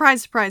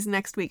 surprise, surprise,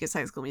 next week is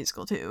High School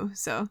Musical 2,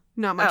 so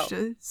not much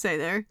to say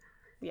there.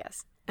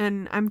 Yes.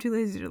 And I'm too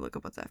lazy to look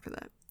up what's after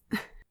that.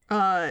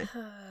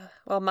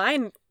 Well,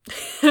 mine,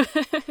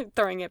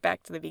 throwing it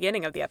back to the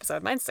beginning of the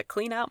episode, mine's to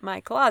clean out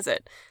my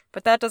closet.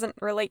 But that doesn't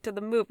relate to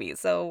the movie,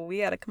 so we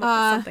had to come up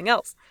with something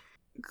else.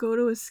 Go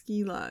to a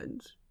ski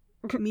lodge.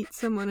 Meet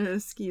someone at a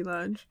ski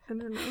lodge. I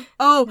don't know.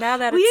 Oh, now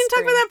that we didn't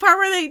talk about that part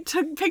where they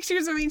took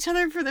pictures of each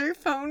other for their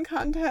phone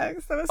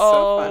contacts. That was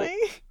so funny.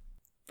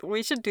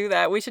 We should do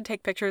that. We should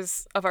take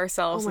pictures of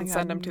ourselves and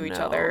send them to each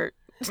other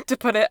to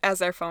put it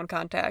as our phone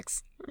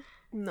contacts.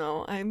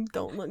 No, I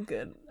don't look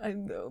good.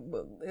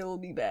 It will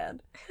be bad.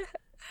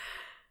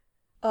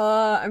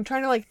 I'm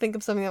trying to think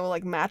of something that will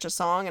match a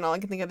song, and all I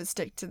can think of is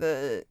stick to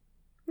the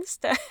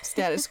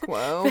status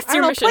quo. That's I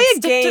don't know. Mission. Play a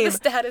Stick game. to the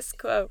status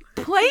quo.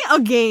 Play a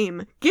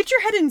game. Get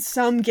your head in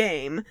some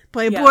game.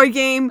 Play a board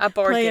game.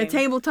 Play a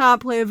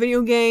tabletop. Play a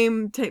video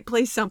game.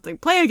 Play something.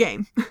 Play a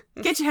game.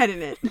 Get your head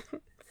in it.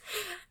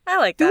 I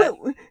like that.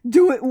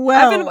 Do it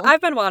well. I've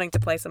been wanting to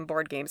play some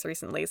board games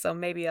recently, so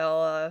maybe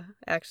I'll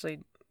actually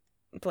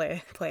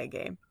play a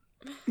game.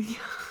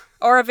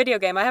 Or a video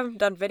game. I haven't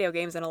done video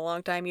games in a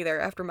long time either.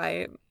 After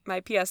my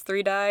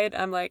PS3 died,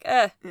 I'm like,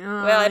 well,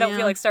 I don't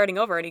feel like starting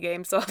over any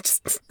game, so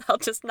I'll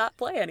just not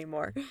play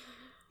anymore.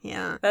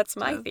 Yeah. That's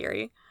my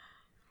theory.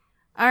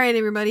 All right,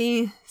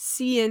 everybody.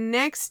 See you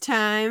next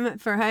time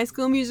for High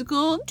School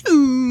Musical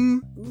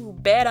 2. Ooh,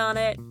 bet on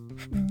it.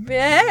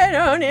 Bet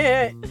on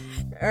it.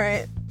 All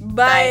right.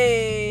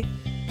 Bye.